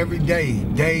 every day,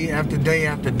 day after day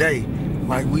after day.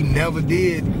 Like we never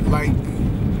did, like,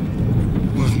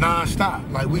 was non-stop.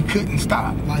 Like we couldn't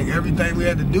stop. Like everything we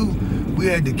had to do, we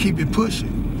had to keep it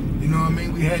pushing. You know what I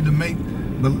mean? We had to make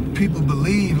people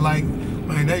believe, like,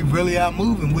 man, they really are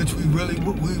moving, which we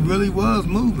really was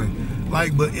moving.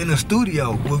 Like, but in a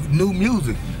studio with new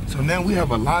music. So now we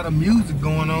have a lot of music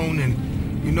going on, and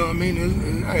you know what I mean?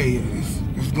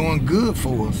 It's going good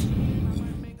for us.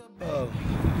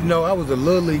 You know, I was a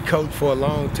Little League coach for a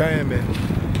long time,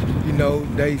 and you know,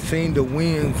 they seen the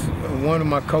wins. One of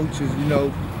my coaches, you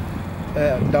know,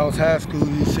 at Dawes High School,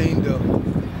 he seen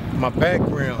my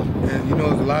background, and you know,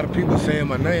 there's a lot of people saying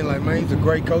my name, like, man, he's a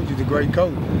great coach, he's a great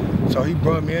coach. So he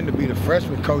brought me in to be the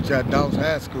freshman coach at Dawes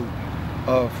High School,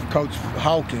 Coach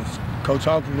Hawkins. Coach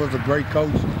Hawkins was a great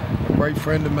coach, a great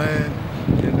friend of mine,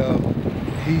 and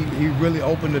he really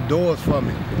opened the doors for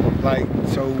me. Like,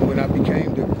 so when I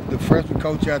became the freshman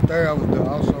coach out there, I was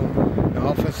also the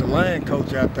offensive line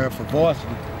coach out there for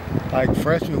varsity. Like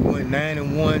freshman we went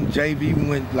 9-1, JV we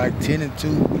went like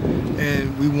 10-2,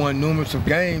 and we won numerous of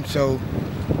games. So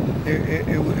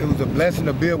it was a blessing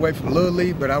to be away from Little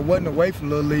League, but I wasn't away from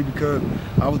Little League because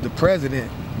I was the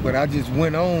president. But I just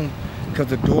went on because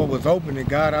the door was open, and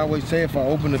God always said, if I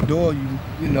open the door,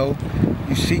 you know,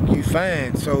 you seek, you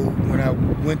find. So when I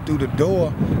went through the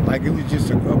door, like it was just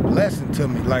a blessing to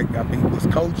me. Like I mean, was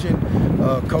coaching.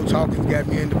 Coach Hawkins got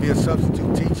me in to be a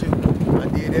substitute teacher. I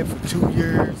did that for 2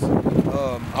 years.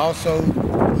 Also,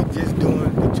 we just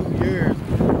doing the 2 years.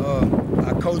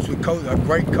 I coached with a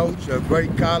great coach, a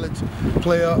great college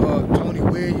player, Tony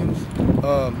Williams.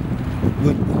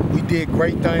 We did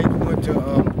great things. We went to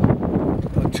a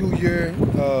 2-year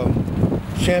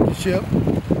championship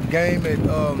game at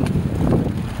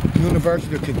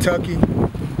University of Kentucky.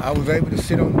 I was able to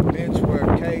sit on the bench where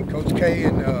Coach K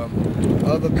and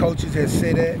other coaches had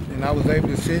sit at, and I was able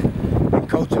to sit and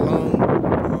coach along.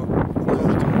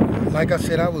 Like I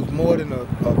said, I was more than a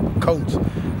coach.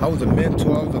 I was a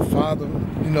mentor, I was a father,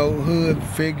 you know, hood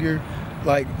figure.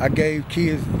 Like I gave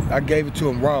it to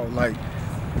them raw. Like,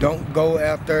 don't go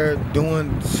out there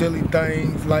doing silly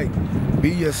things. Like,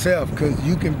 be yourself, because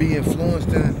you can be influenced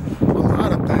in a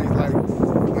lot of things. Like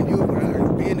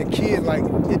when being a kid, like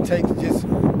it takes just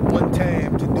one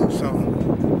time to do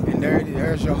something, and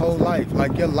there's your whole life.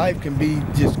 Like your life can be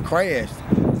just crashed.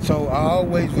 So I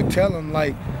always would tell them,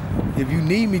 like, if you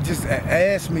need me, just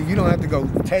ask me. You don't have to go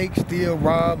take, steal,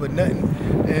 rob, or nothing.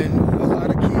 And a lot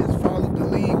of kids follow the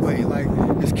lead way. Like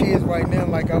there's kids right now,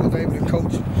 like I was able to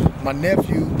coach my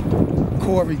nephew,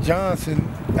 Corey Johnson,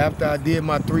 after I did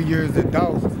my 3 years at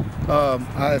Dawes.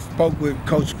 I spoke with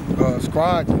Coach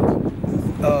Scrodgen,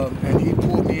 and he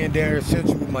pulled me in there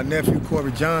essentially with my nephew,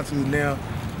 Corey Johnson, who's now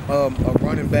a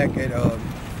running back at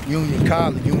Union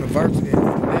College, University in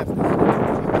Memphis. He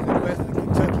was in Western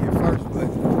Kentucky at first, but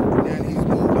now he's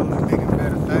moved on to bigger and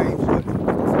better things. But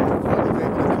I was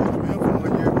able to coach him for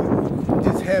 1 year, but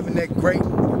just having that great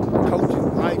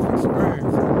coaching life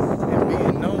experience and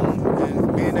being known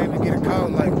and being able to get a call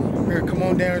like, here, come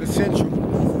on down to Central.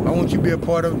 I want you to be a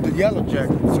part of the Yellow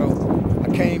Jackets. So I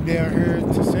came down here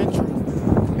to Central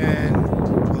and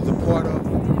was a part of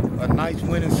a nice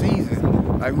winning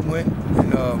season. Like we went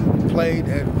and played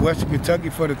at Western Kentucky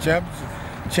for the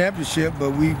championship,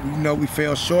 but we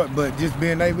fell short. But just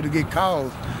being able to get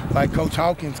calls, like Coach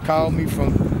Hawkins called me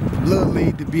from Little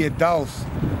League to be at Dawes.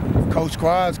 Coach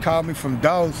Scrodgen called me from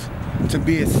Dawes to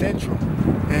be at Central.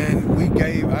 And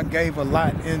I gave a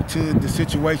lot into the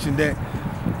situation that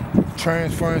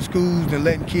transferring schools and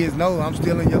letting kids know I'm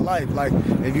still in your life. Like,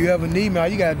 if you ever need me, all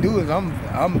you gotta do is I'm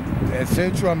at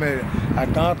Central, I'm at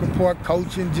Algonquin Park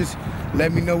coaching, just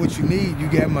let me know what you need. You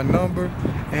get my number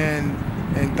and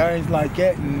things like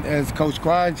that. And as Coach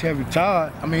Squires had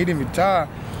retired, I mean, he didn't retire,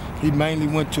 he mainly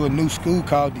went to a new school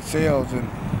called DeSales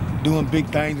and doing big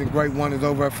things and great wonders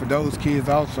over there for those kids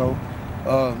also.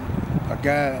 A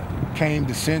guy came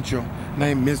to Central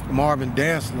named Mr. Marvin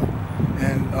Dantzler,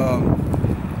 and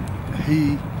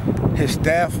his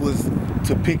staff was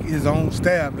to pick his own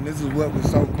staff, and this is what was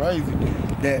so crazy,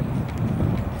 that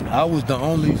I was the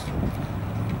only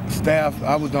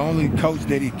coach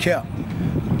that he kept.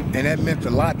 And that meant a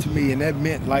lot to me, and that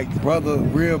meant like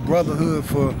real brotherhood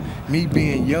for me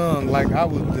being young. Like, I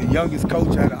was the youngest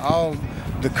coach out of all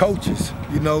the coaches,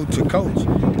 you know, to coach.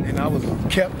 And I was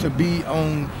kept to be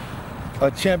on a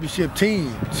championship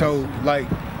team. So like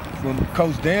when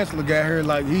Coach Dantzler got here,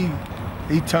 like he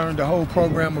turned the whole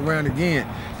program around again,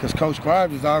 because Coach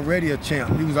Squires was already a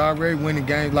champ. He was already winning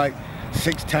games, like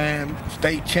 6-time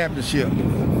state championship.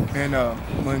 And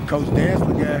when Coach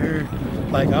Dantzler got here,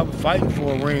 like, I was fighting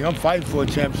for a ring. I'm fighting for a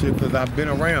championship because I've been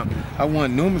around. I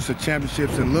won numerous of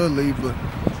championships in Little League, but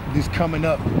just coming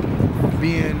up,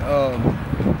 being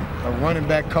a running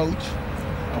back coach,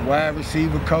 a wide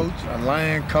receiver coach, a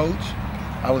line coach.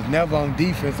 I was never on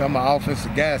defense. I'm an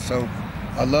offensive guy, so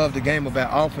I love the game about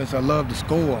offense. I love to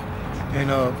score. And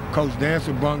Coach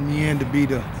Dantzler brought me in to be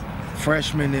the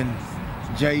freshman and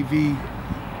JV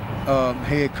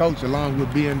head coach, along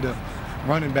with being the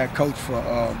running back coach for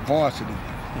varsity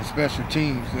and special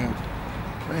teams. And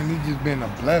man, it's just been a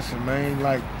blessing, man.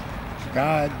 Like,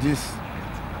 God just,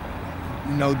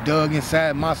 you know, dug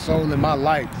inside my soul and my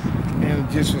life and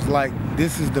just was like,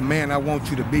 this is the man I want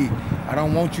you to be. I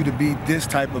don't want you to be this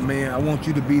type of man. I want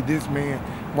you to be this man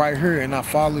right here. And I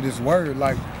followed his word.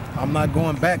 Like, I'm not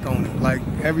going back on it. Like,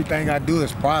 everything I do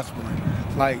is prospering.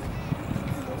 Like,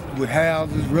 with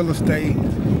houses, real estate,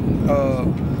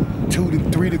 2 to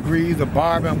 3 degrees, a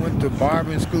barber. I went to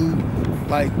barbering school.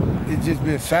 Like, it's just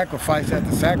been sacrifice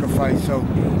after sacrifice. So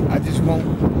I just want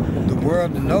the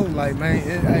world to know, like, man,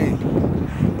 hey,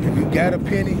 if you got a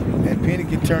penny, that penny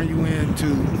can turn you into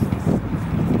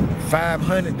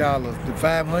 $500. The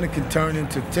 $500 can turn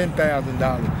into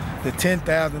 $10,000. The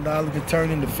 $10,000 can turn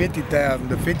into $50,000.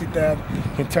 The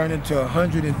 $50,000 can turn into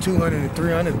 $100,000 and $200,000 and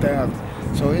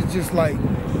 $300,000. So it's just like,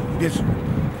 just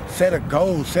set a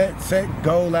goal, set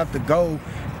goal after goal,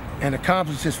 and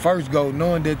accomplish his first goal,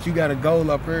 knowing that you got a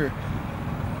goal up here,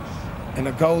 and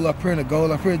a goal up here, and a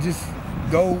goal up here. Just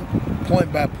go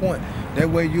point by point. That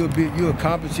way you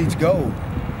accomplish each goal.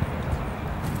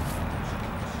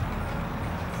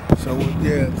 So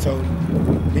yeah, so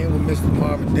being with Mr.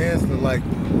 Marvin Dantzler, like,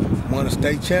 won a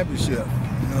state championship.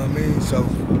 You know what I mean? So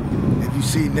if you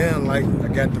see now, like, I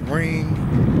got the ring.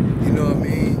 You know what I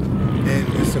mean? And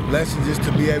it's a blessing just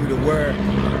to be able to wear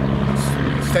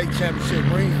state championship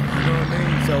rings, you know what I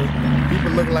mean? So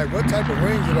people look like, what type of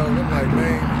rings are those? I'm like,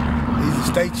 man, these are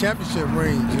state championship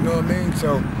rings, you know what I mean?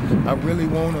 So I really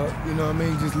want to, you know what I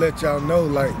mean, just let y'all know,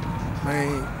 like,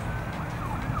 man,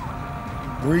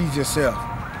 breed yourself.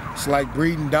 It's like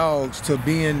breeding dogs to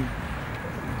being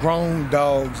grown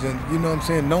dogs, and, you know what I'm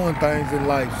saying, knowing things in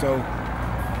life. So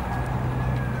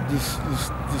just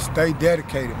stay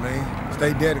dedicated, man.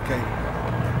 Stay dedicated.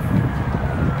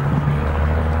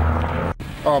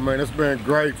 Oh man, it's been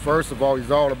great. First of all,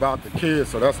 he's all about the kids,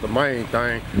 so that's the main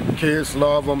thing. Kids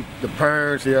love him, the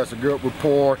parents, he has a good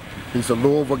rapport. He's a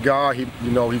Louisville guy,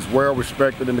 he's well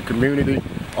respected in the community.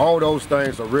 All those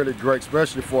things are really great,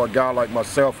 especially for a guy like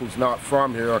myself who's not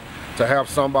from here, to have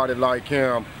somebody like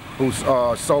him who's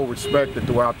so respected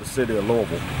throughout the city of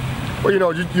Louisville.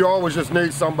 Well, you always just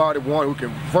need somebody, one who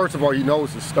can, first of all, he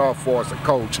knows his stuff for as a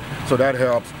coach, so that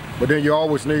helps. But then you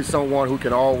always need someone who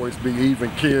can always be even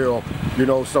keel,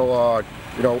 so,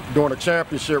 during a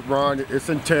championship run, it's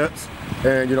intense.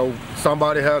 And,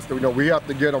 somebody has to, we have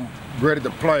to get them ready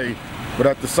to play. But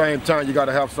at the same time, you got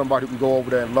to have somebody who can go over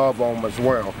there and love on them as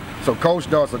well. So Coach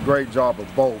does a great job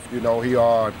of both.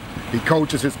 He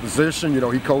coaches his position.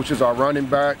 He coaches our running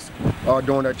backs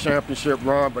during that championship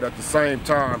run. But at the same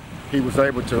time, he was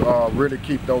able to really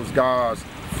keep those guys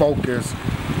focused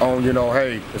on,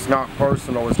 hey, it's not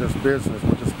personal, it's just business.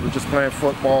 We're just playing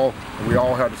football, and we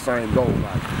all have the same goal.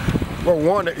 Well,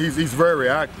 one, he's very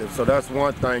active, so that's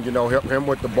one thing. Help him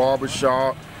with the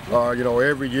barbershop.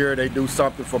 Every year they do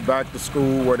something for back to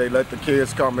school where they let the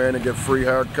kids come in and get free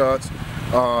haircuts.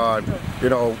 You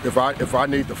know, if I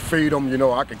need to feed them, you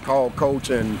know, I can call coach,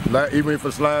 and even if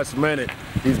it's last minute,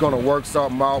 he's gonna work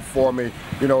something out for me.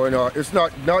 You know, and it's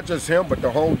not just him, but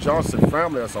the whole Johnson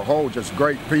family as a whole, just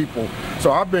great people.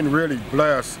 So I've been really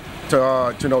blessed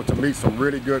to to meet some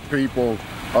really good people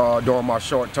during my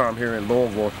short time here in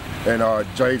Louisville, and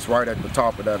Jay's right at the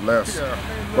top of that list. Yeah.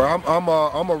 But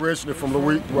I'm originally from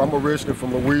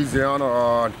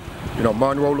Louisiana. You know,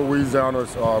 Monroe, Louisiana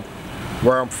is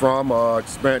where I'm from.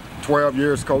 Spent 12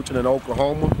 years coaching in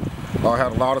Oklahoma.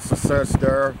 Had a lot of success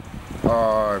there.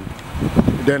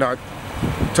 Then I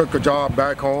took a job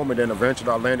back home, and then eventually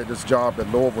I landed this job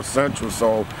at Louisville Central.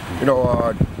 So, you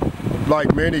know,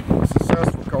 like many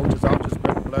successful coaches, I've just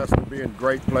been blessed to be in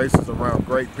great places around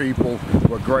great people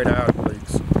with great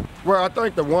athletes. Well, I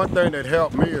think the one thing that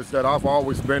helped me is that I've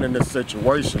always been in this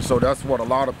situation, so that's what a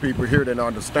lot of people here didn't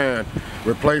understand,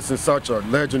 replacing such a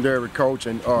legendary coach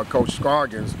and Coach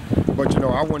Scoggins. But you know,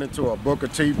 I went into a Booker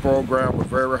T program with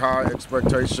very high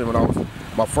expectation when I was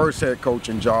my first head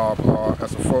coaching job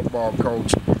as a football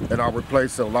coach, and I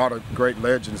replaced a lot of great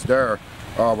legends there.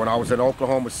 When I was in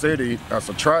Oklahoma City as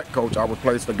a track coach, I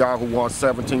replaced a guy who won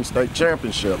 17 state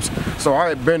championships. So I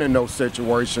had been in those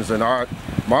situations, and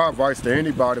my advice to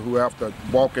anybody who have to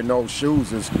walk in those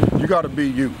shoes is you got to be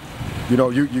you. You know,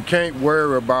 you can't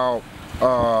worry about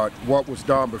what was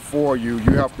done before you.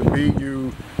 You have to be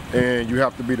you, and you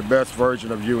have to be the best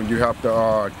version of you, and you have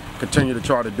to continue to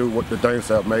try to do what the things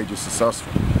that have made you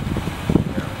successful.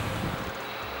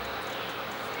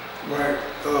 Right.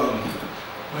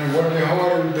 Like working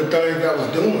harder the things I was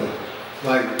doing.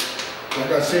 Like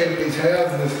I said, these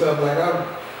houses and stuff, like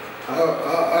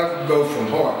I go from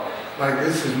heart. Like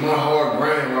this is my hard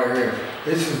grind right here.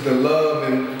 This is the love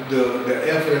and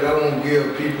the effort that I want to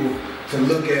give people to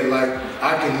look at. Like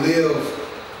I can live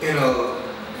in a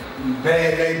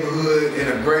bad neighborhood in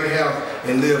a great house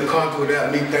and live comfortable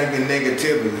without me thinking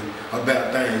negatively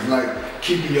about things. Like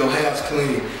keeping your house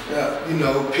clean, you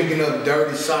know, picking up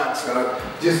dirty socks,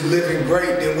 just living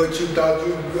great than what you thought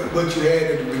what you had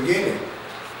at the beginning.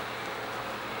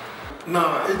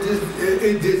 Nah, it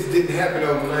just didn't happen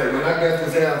overnight. When I got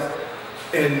this house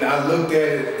and I looked at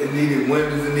it, it needed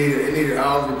windows, it needed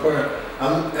all repair.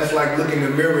 That's like looking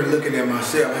in the mirror and looking at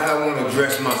myself, how I want to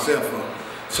dress myself up.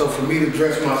 So for me to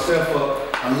dress myself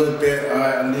up, I looked at,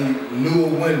 I need newer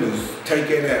windows,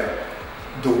 take it out.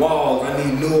 The walls, I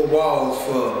need newer walls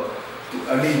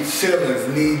I need ceilings,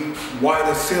 need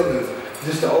wider ceilings,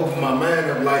 just to open my mind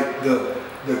up. Like the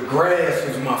grass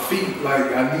was my feet,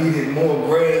 like I needed more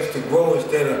grass to grow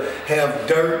instead of have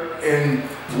dirt and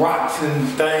rocks and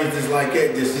things just like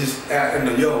that, just out in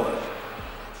the yard.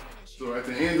 So at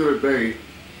the end of the day,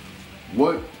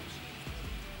 what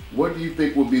do you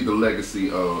think will be the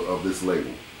legacy of this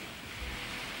label?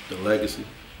 The legacy?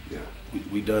 Yeah.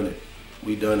 We done it.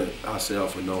 We done it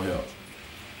ourselves with no help.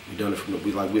 We done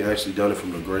it we actually done it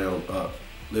from the ground up,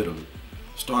 literally.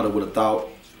 Started with a thought.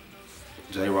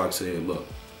 J-Rock said, look,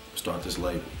 start this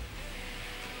label.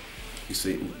 He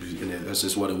said, and that's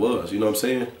just what it was, you know what I'm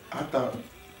saying? I thought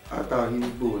he was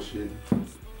bullshitting.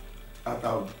 I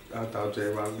thought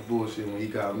J-Rock was bullshitting when he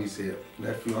called me and said,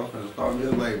 nephew, I'm gonna start me a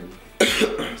label.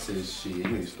 I said, shit, you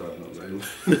ain't starting no label.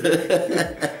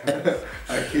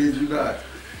 I kid you not.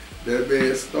 That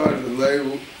man started the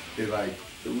label, and like,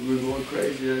 we've been going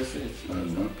crazy ever since. I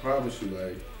promise you,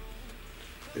 like,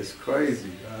 it's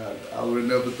crazy. I would have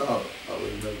never thought.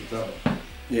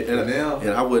 Yeah,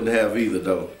 and I wouldn't have either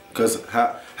though. Cause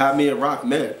how me and Rock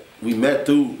met, we met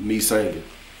through me singing.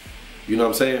 You know what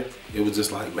I'm saying? It was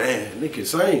just like, man, they can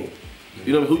sing.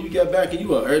 You know, who you got backing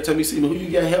you up? Every time you see me, who you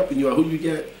got helping you up? Who you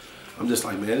got? I'm just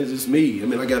like, man, it's just me. I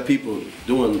mean, I got people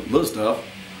doing little stuff,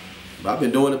 but I've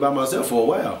been doing it by myself for a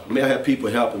while. I mean, I had people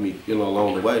helping me, you know,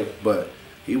 along the way. But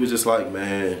he was just like,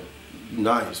 man,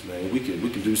 nice, man. We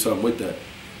can do something with that.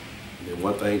 And then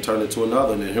one thing turned into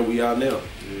another, and then here we are now,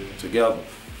 together.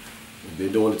 We've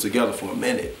been doing it together for a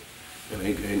minute,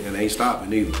 and ain't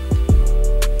stopping either.